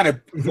everyone kind of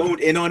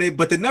zoned in on it,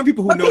 but the number of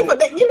people who know,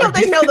 they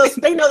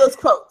know those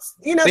quotes.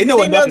 They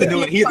know enough to know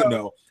what he doesn't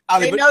know.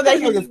 They know that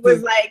he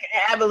was like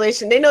an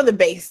abolition. They know the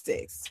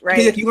basics, right?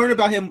 Because if you learn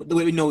about him, the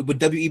way we know with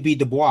W.E.B.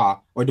 Du Bois,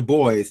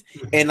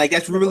 and like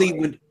that's really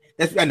when.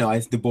 I know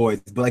it's Du Bois,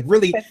 but like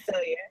really,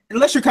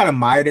 unless you're kind of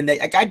mired in that,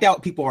 like I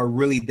doubt people are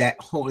really that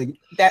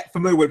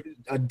familiar with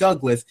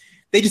Douglas.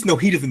 They just know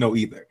he doesnn't know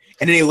either.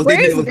 And then they look.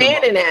 Where's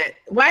Bannon at?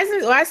 Why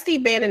is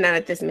Steve Bannon not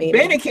at this meeting?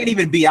 Bannon can't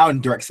even be out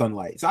in direct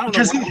sunlight, so I don't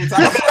know.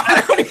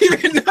 I don't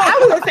even know. I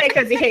was gonna say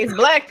because he hates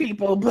black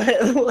people,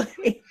 but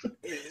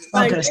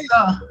I'm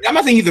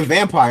not saying he's a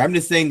vampire. I'm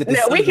just saying that.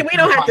 We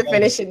don't have to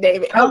finish it,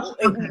 David.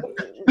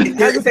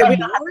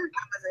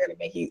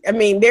 I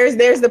mean, there's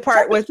the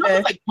part with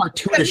the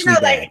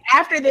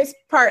after this,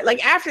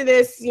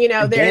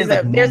 there's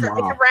a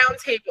round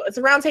table. It's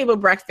a round table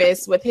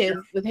breakfast with his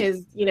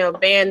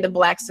band, the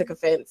Black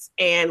Sycophants,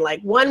 and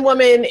like one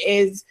woman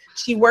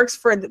she works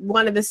for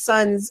one of the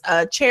Sun's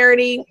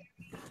charity.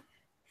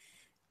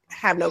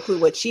 Have no clue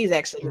what she's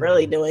actually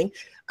really doing.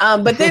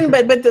 But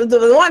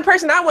the one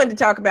person I wanted to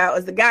talk about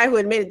was the guy who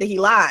admitted that he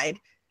lied.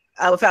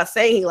 Without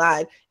saying he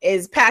lied,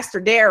 is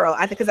Pastor Daryl.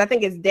 I think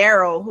it's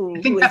Daryl who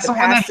is the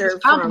pastor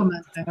from.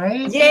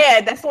 Right? Yeah,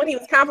 that's the one he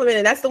was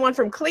complimenting. That's the one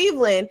from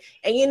Cleveland.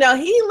 And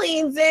he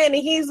leans in and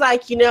he's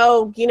like, and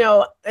now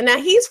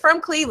he's from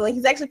Cleveland.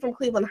 He's actually from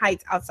Cleveland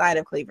Heights, outside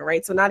of Cleveland,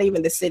 right? So not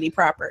even the city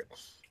proper.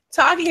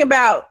 Talking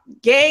about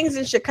gangs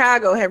in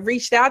Chicago have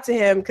reached out to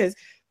him because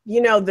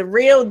the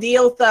real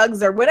deal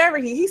thugs or whatever.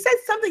 He said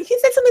something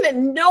that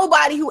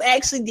nobody who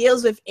actually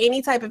deals with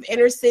any type of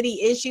inner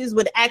city issues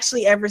would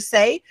actually ever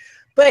say.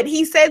 But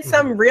he said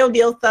some real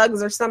deal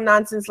thugs or some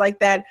nonsense like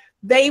that.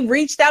 They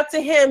reached out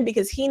to him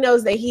because he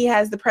knows that he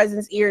has the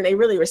president's ear and they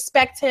really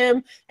respect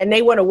him and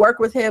they want to work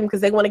with him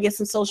because they want to get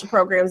some social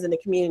programs in the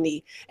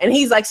community. And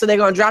he's like, so they're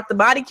going to drop the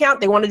body count?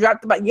 They want to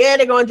drop the body? Yeah,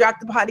 they're going to drop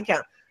the body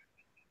count.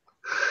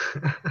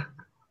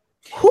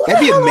 That'd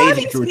be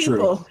amazing to be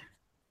true.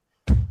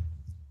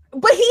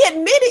 But he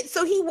admitted,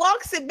 so he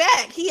walks it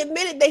back. He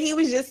admitted that he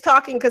was just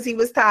talking because he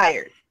was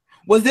tired.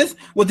 Was this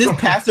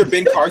Pastor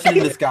Ben Carson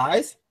in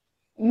disguise?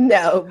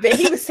 No, but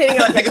he was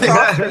sitting on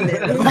across from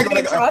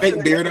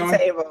the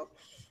table.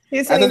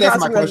 He's sitting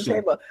across from the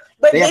table.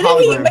 But then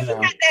he had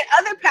that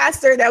other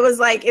pastor that was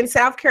like in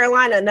South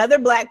Carolina, another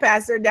black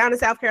pastor down in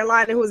South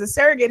Carolina who was a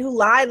surrogate who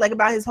lied like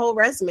about his whole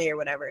resume or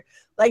whatever.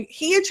 Like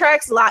he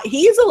attracts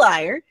he's a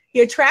liar.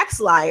 He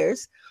attracts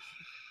liars.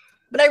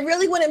 But I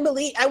really wouldn't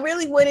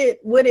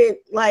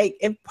like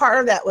if part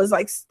of that was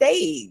like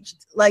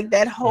staged, like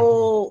that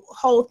whole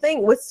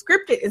thing was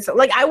scripted. And so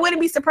like I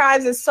wouldn't be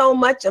surprised if so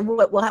much of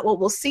what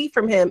we'll see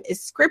from him is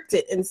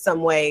scripted in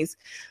some ways.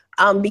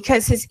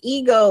 Because his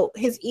ego,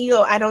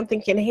 I don't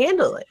think can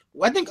handle it.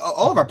 Well, I think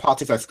all of our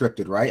politics are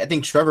scripted, right? I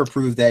think Trevor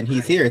proves that, and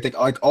he's here. I think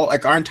our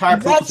entire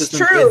political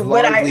system is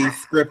largely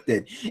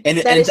scripted,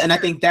 and I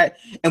think that,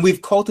 and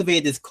we've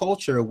cultivated this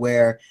culture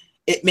where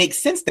it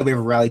makes sense that we have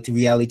a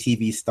reality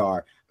TV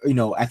star,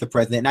 as the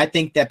president. And I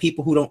think that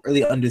people who don't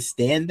really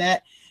understand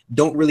that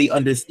are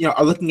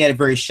looking at it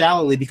very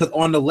shallowly, because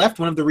on the left,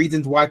 one of the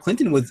reasons why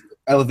Clinton was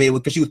elevated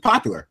was because she was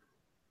popular.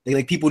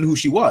 Like people knew who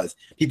she was.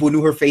 People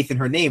knew her face and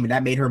her name, and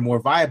that made her more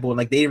viable. And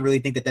like they didn't really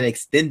think that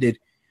extended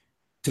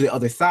to the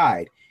other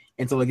side.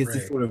 And so like it's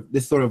this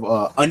sort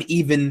of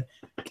uneven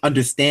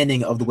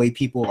understanding of the way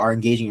people are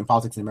engaging in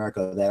politics in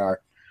America that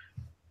are,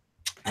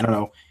 I don't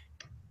know,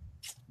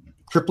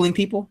 crippling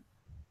people.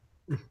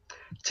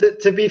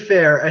 To be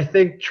fair, I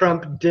think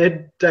Trump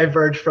did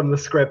diverge from the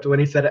script when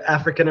he said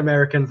African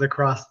Americans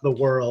across the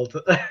world.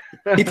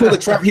 He pulled a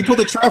Trevor. He pulled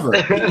the Trevor.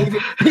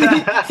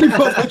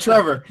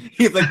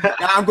 He's like, nah,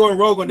 I'm going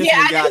rogue on this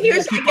one, guys. I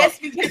guess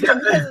because of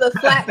the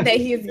flack that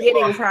he's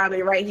getting,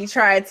 probably, right? He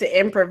tried to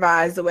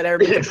improvise or whatever.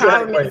 But the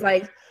problem is,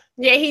 like,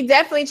 he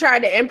definitely tried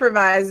to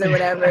improvise or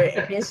whatever.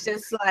 And it's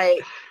just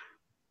like,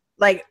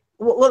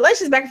 well, let's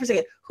just back up for a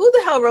second. Who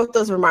the hell wrote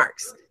those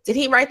remarks? Did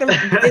he write them?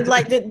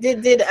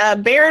 Did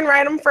Barron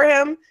write them for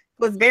him?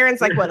 Was Barron's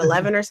like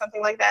 11 or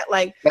something like that?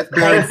 Like that's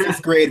Barron's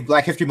 6th grade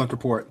Black History Month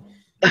report.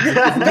 He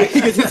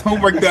gets his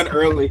homework done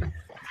early.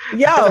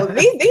 Yo,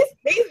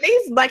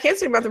 these Black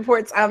History Month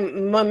reports.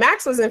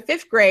 Max was in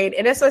 5th grade,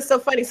 and that's what's so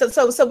funny.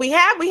 So we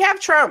have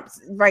Trump's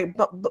right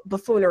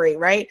buffoonery,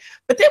 right?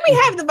 But then we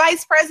have the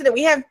vice president.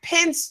 We have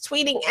Pence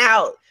tweeting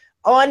out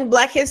on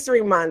Black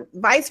History Month.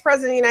 Vice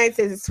President of the United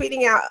States is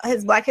tweeting out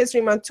his Black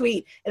History Month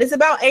tweet, and it's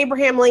about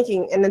Abraham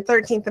Lincoln and the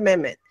 13th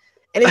Amendment.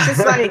 And it's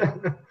just like,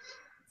 so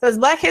it's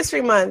Black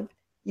History Month.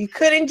 You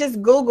couldn't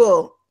just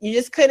Google. You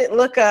just couldn't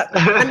look up.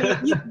 I mean,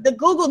 the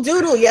Google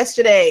Doodle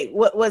yesterday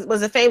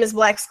was a famous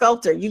Black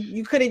sculptor.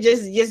 You could have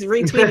just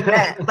retweeted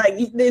that.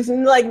 Like there's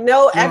like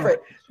no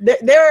effort.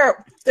 There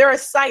are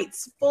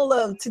sites full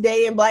of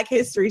today in Black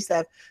history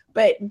stuff,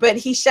 but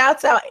he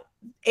shouts out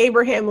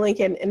Abraham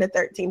Lincoln and the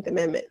 13th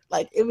Amendment.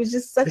 Like it was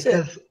just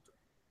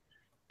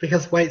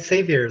because white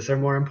saviors are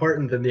more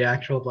important than the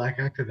actual Black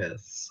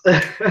activists.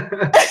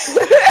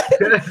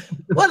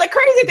 Well, the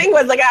crazy thing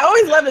was, like, I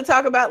always love to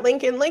talk about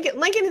Lincoln.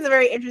 Lincoln is a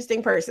very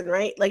interesting person,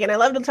 right? Like, and I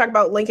love to talk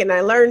about Lincoln. I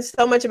learned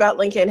so much about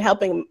Lincoln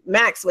helping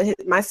Max with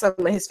my son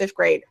with his 5th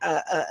grade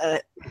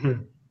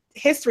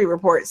history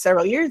report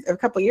a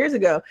couple years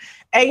ago.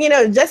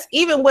 And just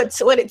even what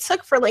it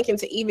took for Lincoln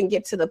to even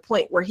get to the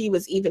point where he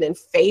was even in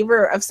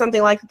favor of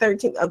something like the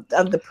 13th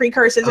of the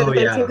precursors of the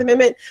 13th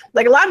Amendment.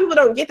 Like a lot of people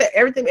don't get that.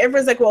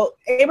 Everyone's like, well,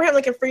 Abraham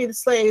Lincoln freed the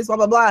slaves, blah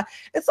blah blah.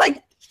 It's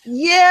like,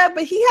 yeah,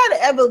 but he had an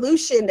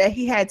evolution that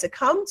he had to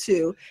come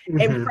to.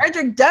 And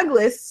Frederick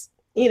Douglass,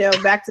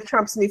 back to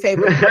Trump's new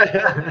favorite.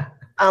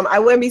 I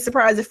wouldn't be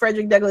surprised if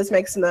Frederick Douglass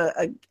makes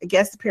a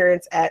guest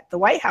appearance at the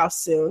White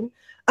House soon.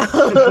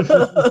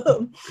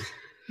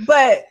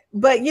 But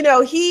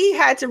he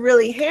had to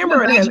really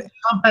hammer him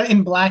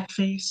in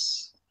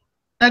blackface.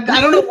 I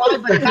don't know why,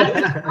 but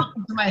that popped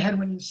into my head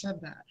when you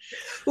said that.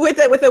 With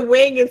a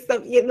wig and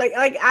stuff.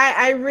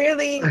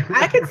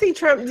 I could see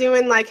Trump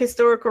doing like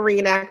historical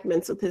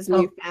reenactments with his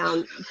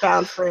found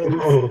friends.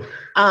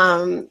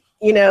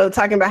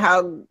 Talking about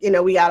how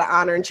we gotta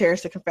honor and cherish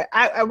the Confederate.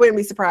 I wouldn't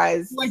be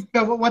surprised. Like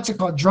what's it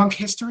called? Drunk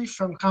History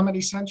from Comedy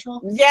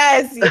Central.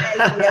 Yes.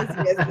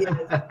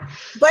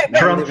 But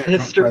Trump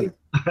history.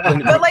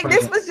 But like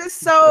this was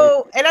just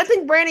so, and I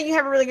think Brandon, you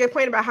have a really good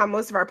point about how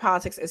most of our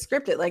politics is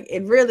scripted. Like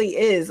it really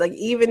is. Like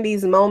even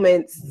these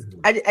moments,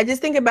 I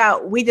just think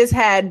about we just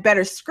had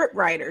better script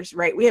writers,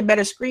 right? We had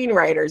better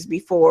screenwriters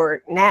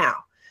before now.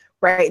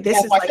 Right.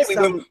 This is like we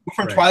went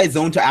from Twilight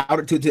Zone to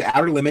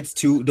Outer Limits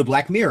to the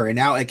Black Mirror, and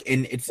now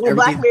it's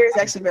Black Mirror is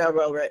actually very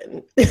well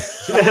written.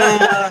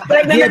 But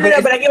I get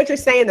what you're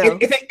saying though.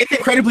 It's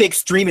incredibly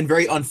extreme and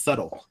very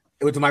unsubtle.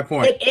 It was my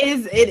point.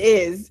 It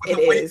is.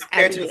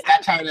 Compared to the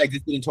satire that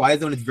existed in Twilight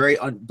Zone, it's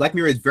Black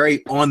Mirror is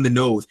very on the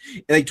nose.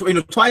 Like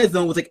Twilight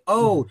Zone was like,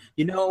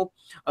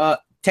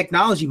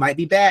 technology might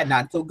be bad,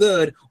 not so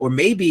good, or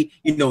maybe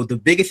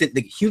the biggest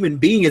human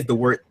being is the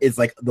worst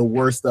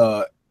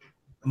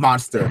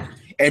monster.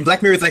 And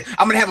Black Mirror is like,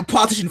 I'm gonna have a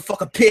politician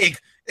fuck a pig,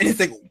 and it's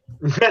like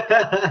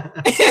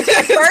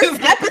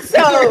first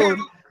episode.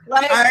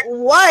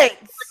 What?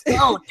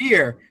 Oh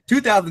dear,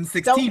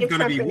 2016 is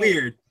gonna be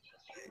weird.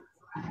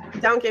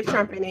 don't give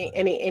Trump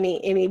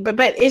any. But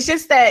it's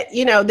just that,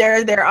 you know,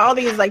 there are all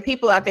these like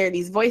people out there,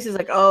 these voices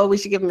like, oh, we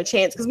should give him a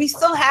chance, because we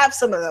still have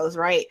some of those,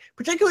 right?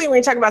 Particularly when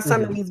you talk about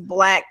some of these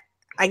black,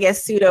 I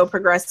guess, pseudo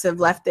progressive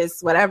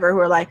leftists, whatever, who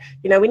are like,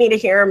 you know, we need to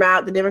hear him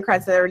out. The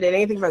Democrats never did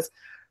anything for us.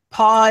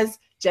 Pause.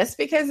 Just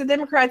because the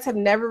Democrats have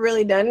never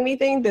really done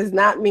anything does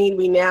not mean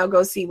we now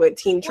go see what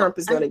Team Trump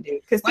is going to do.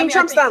 Because Team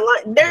Trump's not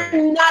lying.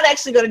 They're not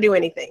actually going to do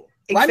anything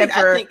except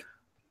for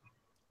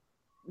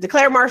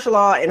declare martial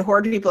law and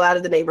hoard people out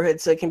of the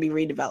neighborhood so it can be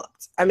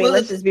redeveloped. I mean,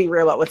 let's just be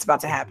real about what's about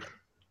to happen.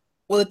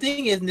 Well, the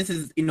thing is, and this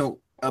is, you know,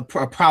 a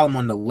problem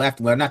on the left,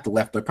 well, not the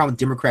left, but a problem with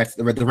Democrats,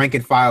 the rank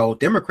and file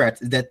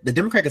Democrats, is that the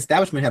Democratic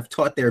establishment have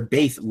taught their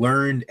base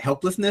learned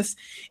helplessness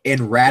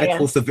and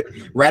radical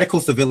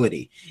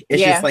civility.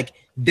 It's just like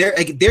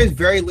there's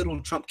very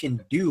little Trump can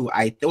do.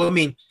 I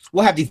mean,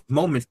 we'll have these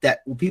moments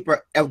that people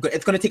are,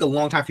 it's going to take a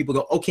long time for people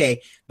to go,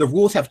 okay, the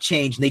rules have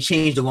changed and they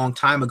changed a long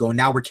time ago.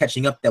 Now we're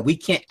catching up that we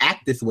can't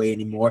act this way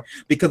anymore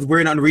because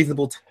we're in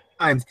unreasonable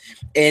times,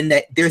 and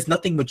that there's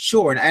nothing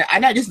mature. And I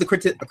not just the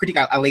critique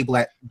I label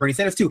at Bernie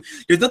Sanders too.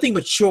 There's nothing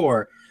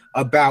mature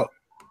about,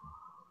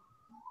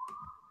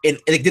 and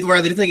there's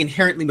nothing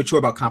inherently mature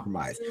about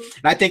compromise.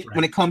 And I think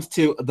when it comes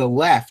to the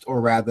left,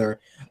 or rather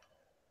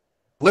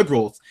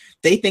liberals,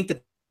 they think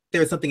that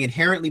there's something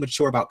inherently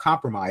mature about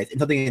compromise and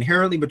something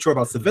inherently mature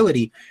about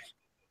civility,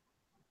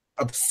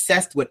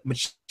 obsessed with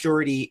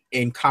maturity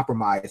and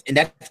compromise. And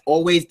that's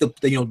always the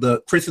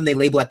criticism they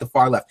label at the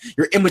far left.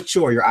 You're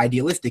immature, you're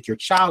idealistic, you're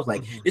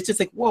childlike. It's just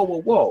like,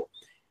 whoa.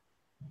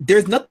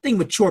 There's nothing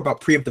mature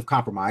about preemptive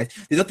compromise.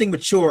 There's nothing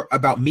mature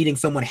about meeting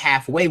someone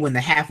halfway when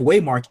the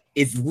halfway mark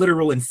is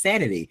literal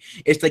insanity.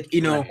 It's like,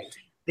 you know,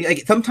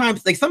 like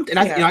sometimes, like something,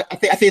 I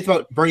say it's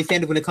about Bernie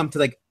Sanders when it comes to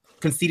like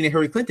conceding to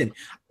Hillary Clinton.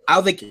 I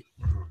was like,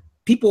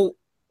 people,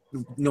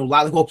 you know,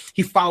 like, well,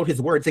 he followed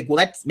his word. It's like, well,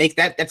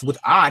 that's what's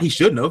odd. He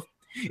shouldn't have.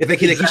 It's like,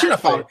 he shouldn't have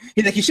followed.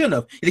 He shouldn't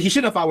have. He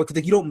shouldn't have followed, because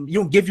like, you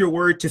don't give your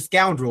word to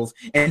scoundrels,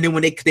 and then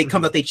when they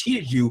come out they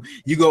cheated you,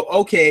 you go,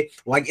 okay,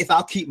 well, I guess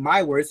I'll keep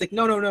my word. It's like,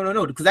 no,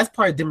 because that's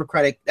part of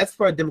democratic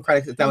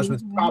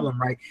establishment's problem,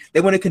 right?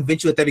 They want to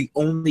convince you that they're the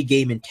only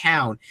game in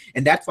town,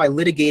 and that's why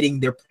litigating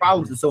their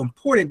problems is so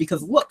important.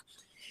 Because look,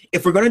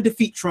 if we're going to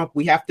defeat Trump,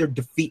 we have to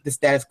defeat the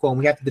status quo, and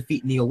we have to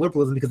defeat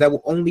neoliberalism, because that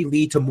will only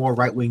lead to more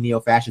right-wing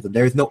neo-fascism.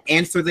 There is no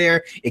answer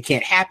there. It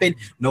can't happen.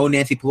 No,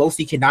 Nancy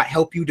Pelosi cannot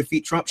help you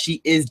defeat Trump. She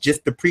is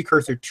just the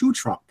precursor to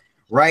Trump,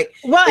 right?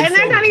 Well, and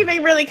they're not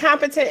even really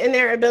competent in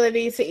their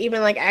ability to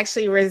even like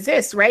actually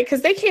resist, right?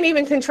 Because they can't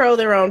even control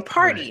their own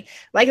party. Right.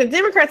 Like the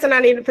Democrats are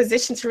not in a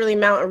position to really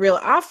mount a real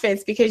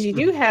offense, because you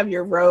do have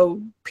your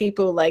rogue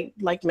people like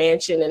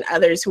Manchin and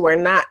others who are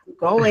not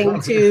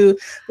going to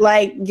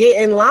like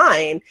get in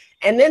line.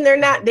 And then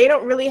they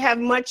don't really have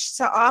much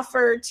to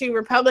offer to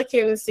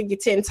Republicans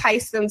to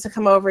entice them to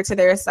come over to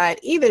their side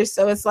either.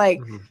 So it's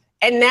like,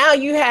 and now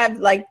you have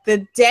like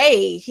the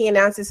day he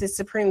announces his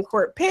Supreme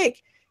Court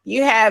pick,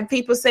 you have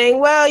people saying,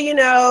 well, you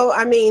know,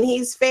 I mean,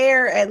 he's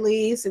fair at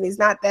least, and he's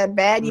not that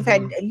bad. You've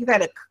had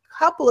a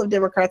couple of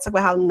Democrats talk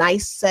about how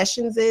nice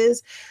Sessions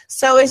is.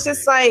 So it's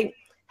just like,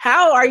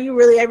 how are you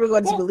really ever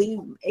going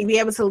to be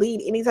able to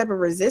lead any type of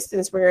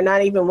resistance when you're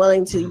not even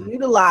willing to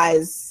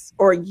utilize,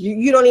 or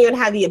you don't even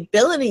have the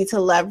ability to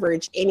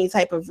leverage any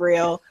type of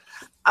real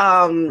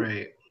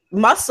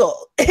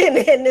muscle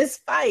in this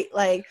fight?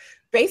 Like,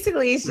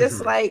 basically, it's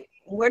just like,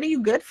 what are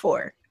you good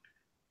for?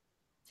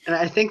 And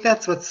I think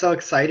that's what's so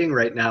exciting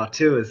right now,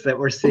 too, is that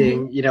we're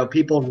seeing, you know,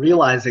 people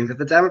realizing that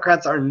the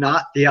Democrats are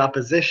not the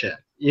opposition.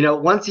 You know,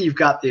 once you've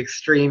got the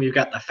extreme, you've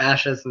got the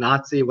fascist,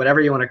 Nazi, whatever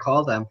you want to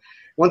call them,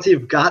 once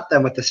you've got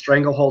them with the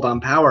stranglehold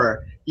on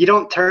power, you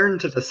don't turn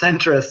to the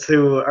centrists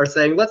who are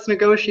saying, let's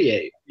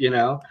negotiate, you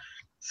know?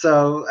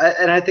 So,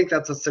 and I think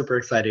that's what's super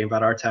exciting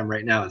about our time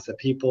right now, is that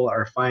people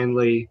are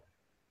finally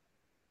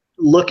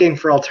looking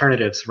for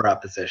alternatives for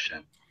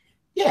opposition.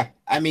 Yeah,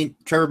 I mean,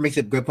 Trevor makes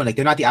a good point. Like,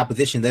 they're not the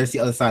opposition; they're just the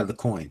other side of the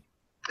coin.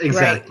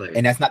 Exactly, right?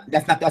 And that's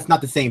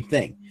not the same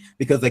thing,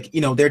 because, like, you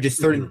know, they're just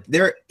certain.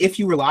 They're, if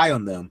you rely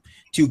on them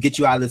to get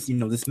you out of this, you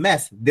know, this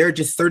mess, there are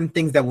just certain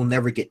things that will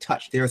never get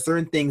touched. There are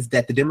certain things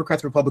that the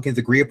Democrats and Republicans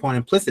agree upon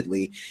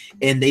implicitly,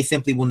 and they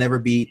simply will never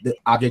be the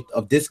object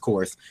of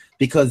discourse,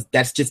 because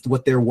that's just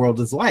what their world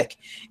is like.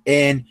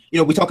 And, you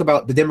know, we talk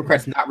about the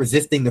Democrats not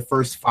resisting the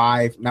first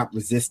five, not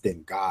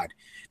resisting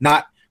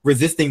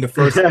the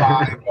first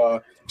five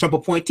Trump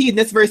appointees. And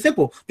that's very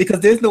simple, because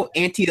there's no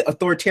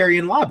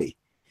anti-authoritarian lobby.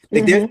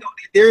 Like,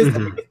 there's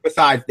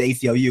besides the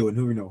ACLU, and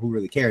who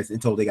really cares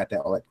until they got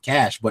all that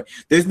cash. But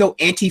there's no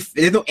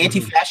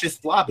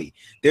anti-fascist lobby.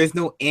 There's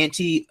no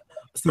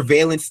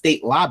anti-surveillance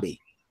state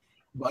lobby.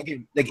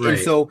 And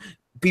so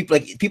people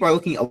are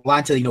looking a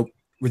lot to, you know,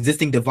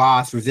 resisting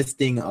DeVos,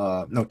 resisting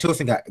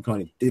Tillerson got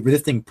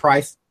resisting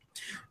Price,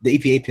 the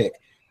EPA pick.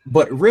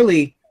 But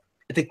really,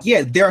 I think,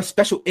 there are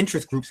special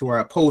interest groups who are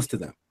opposed to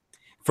them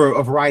for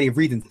a variety of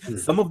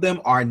reasons. Some of them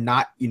are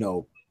not, you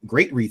know,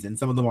 great reasons.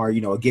 Some of them are,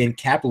 you know, again,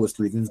 capitalist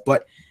reasons.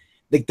 But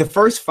like the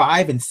first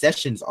 5 in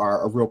sessions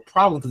are a real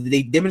problem because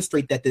they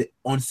demonstrate that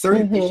on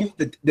certain issues,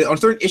 on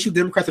certain issues,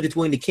 Democrats are just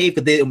willing to cave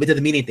because it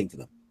doesn't mean anything to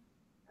them.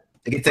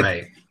 Like it's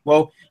like,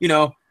 well, you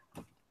know,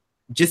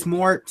 just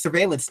more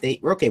surveillance state.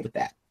 We're okay with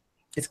that.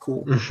 It's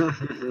cool.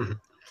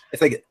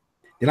 It's like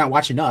they're not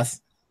watching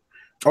us.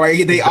 Or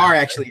they are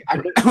actually.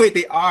 Wait,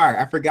 they are.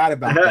 I forgot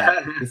about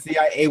that. The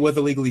CIA was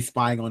illegally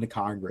spying on the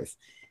Congress.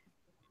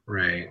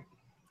 Right.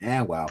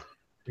 Yeah. Well.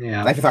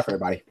 Yeah. Life is hard for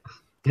everybody.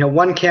 You know,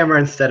 1 camera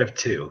instead of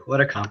 2. What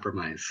a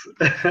compromise.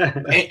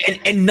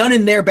 and none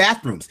in their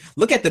bathrooms.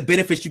 Look at the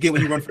benefits you get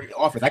when you run for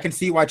office. I can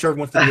see why Trevor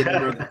wants to be a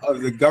member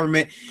of the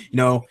government. You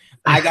know,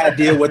 I got to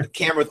deal with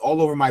cameras all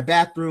over my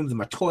bathrooms and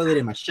my toilet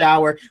and my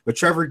shower. But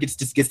Trevor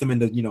just gets them in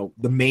the, you know,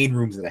 the main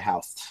rooms of the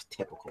house.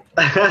 Typical.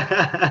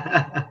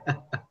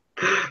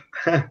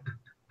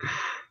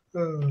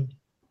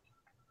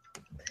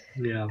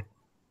 Yeah.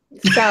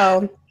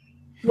 So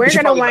we're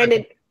going to wind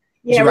it.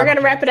 Yeah, we're going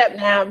to wrap it up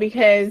now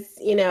because,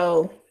 you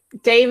know,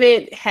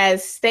 David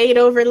has stayed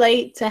over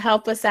late to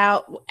help us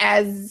out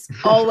as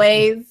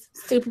always,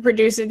 super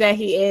producer that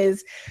he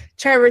is.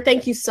 Trevor,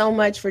 thank you so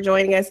much for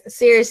joining us.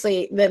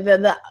 Seriously,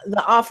 the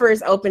offer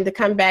is open to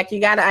come back. You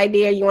got an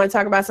idea, you want to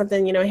talk about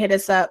something, you know, hit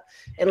us up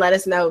and let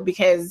us know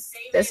because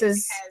this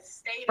is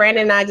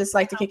Brandon and I just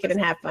like to kick it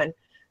and have fun.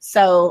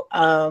 So,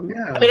 I mean,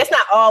 that's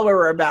not all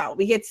we're about.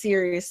 We get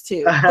serious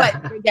too,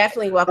 but you're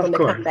definitely welcome to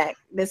come back.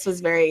 This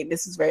was very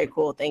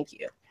cool. Thank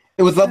you.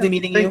 It was lovely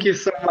meeting you. Thank you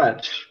so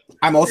much.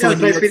 I'm also in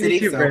New York nice City,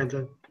 meeting you, so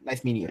Brandon.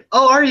 Nice meeting you.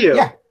 Oh, are you?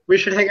 Yeah. We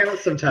should hang out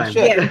sometime.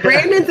 Yeah,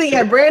 Brandon's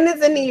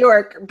in New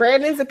York.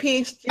 Brandon's a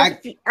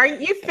PhD. Are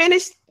you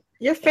finished?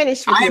 You're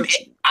finished. I'm ABD.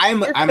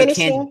 I'm an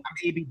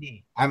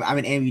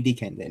ABD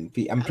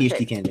candidate. I'm a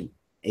PhD candidate.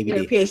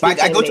 ABD.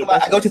 I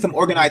go to some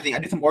organizing. I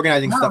do some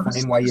organizing stuff at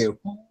NYU.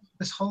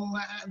 This whole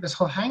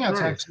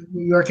hangout's actually in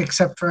New York,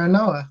 except for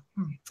Anoa.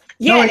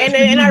 Yeah,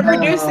 and our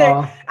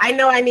producer, I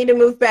know I need to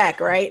move back,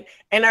 right?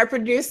 And our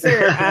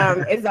producer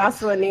is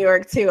also in New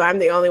York too. I'm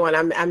the only one.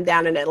 I'm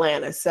down in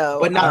Atlanta, so.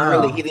 But not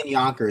really. He's in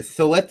Yonkers.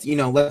 So let's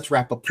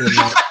wrap up for the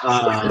night.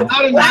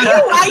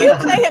 Why you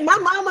play it? My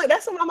mama.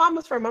 That's where my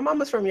mama's from. My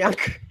mama's from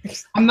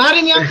Yonkers. I'm not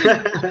in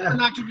Yonkers. I'm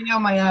not giving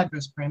out my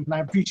address, Brandon. I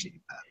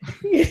appreciate that.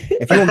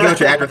 If you won't give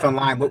out your address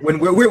online, where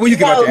will you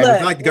give out your address?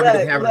 It's not like the government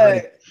doesn't have it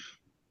already.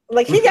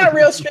 Like he got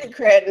real street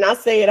cred, and I'll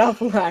say it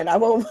offline. I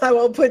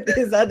won't put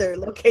his other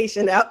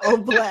location out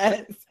on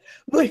blast.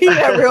 But he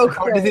got real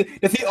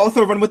cred. Does he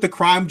also run with the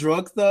crime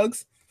drug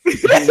thugs? No,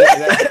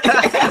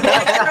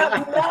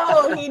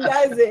 he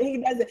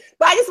doesn't.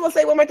 But I just want to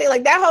say one more thing.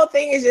 Like that whole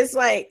thing is just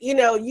like,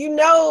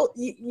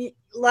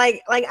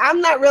 like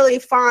I'm not really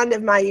fond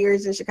of my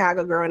years in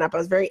Chicago growing up. I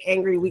was very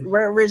angry. We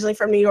were originally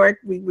from New York.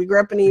 We grew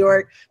up in New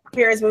York. My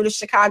parents moved to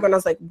Chicago, and I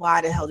was like,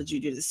 why the hell did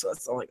you do this to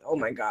us? So I'm like, oh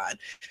my God.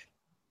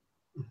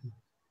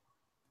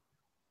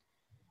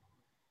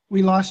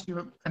 We lost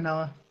you,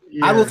 Anoa.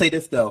 Yeah. I will say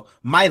this though: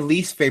 my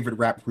least favorite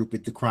rap group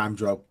is the Crime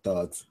Drug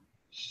Thugs.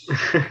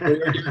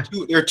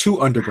 they're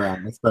too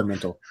underground,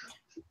 experimental.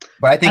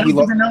 But I think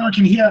Anoa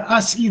can hear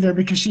us either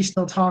because she's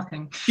still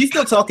talking. She's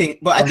still talking,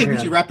 but I think we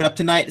should wrap it up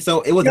tonight.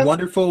 So it was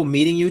wonderful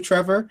meeting you,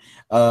 Trevor.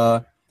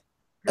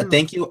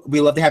 Thank you.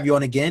 We love to have you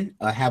on again.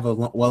 Have a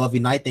lovely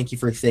night. Thank you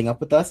for staying up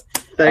with us.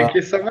 Thank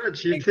you so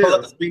much. You too. Pull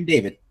up the stream,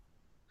 David.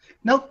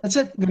 Nope, that's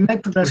it. Good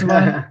night,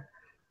 Professor.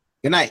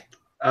 Good night.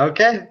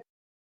 Okay.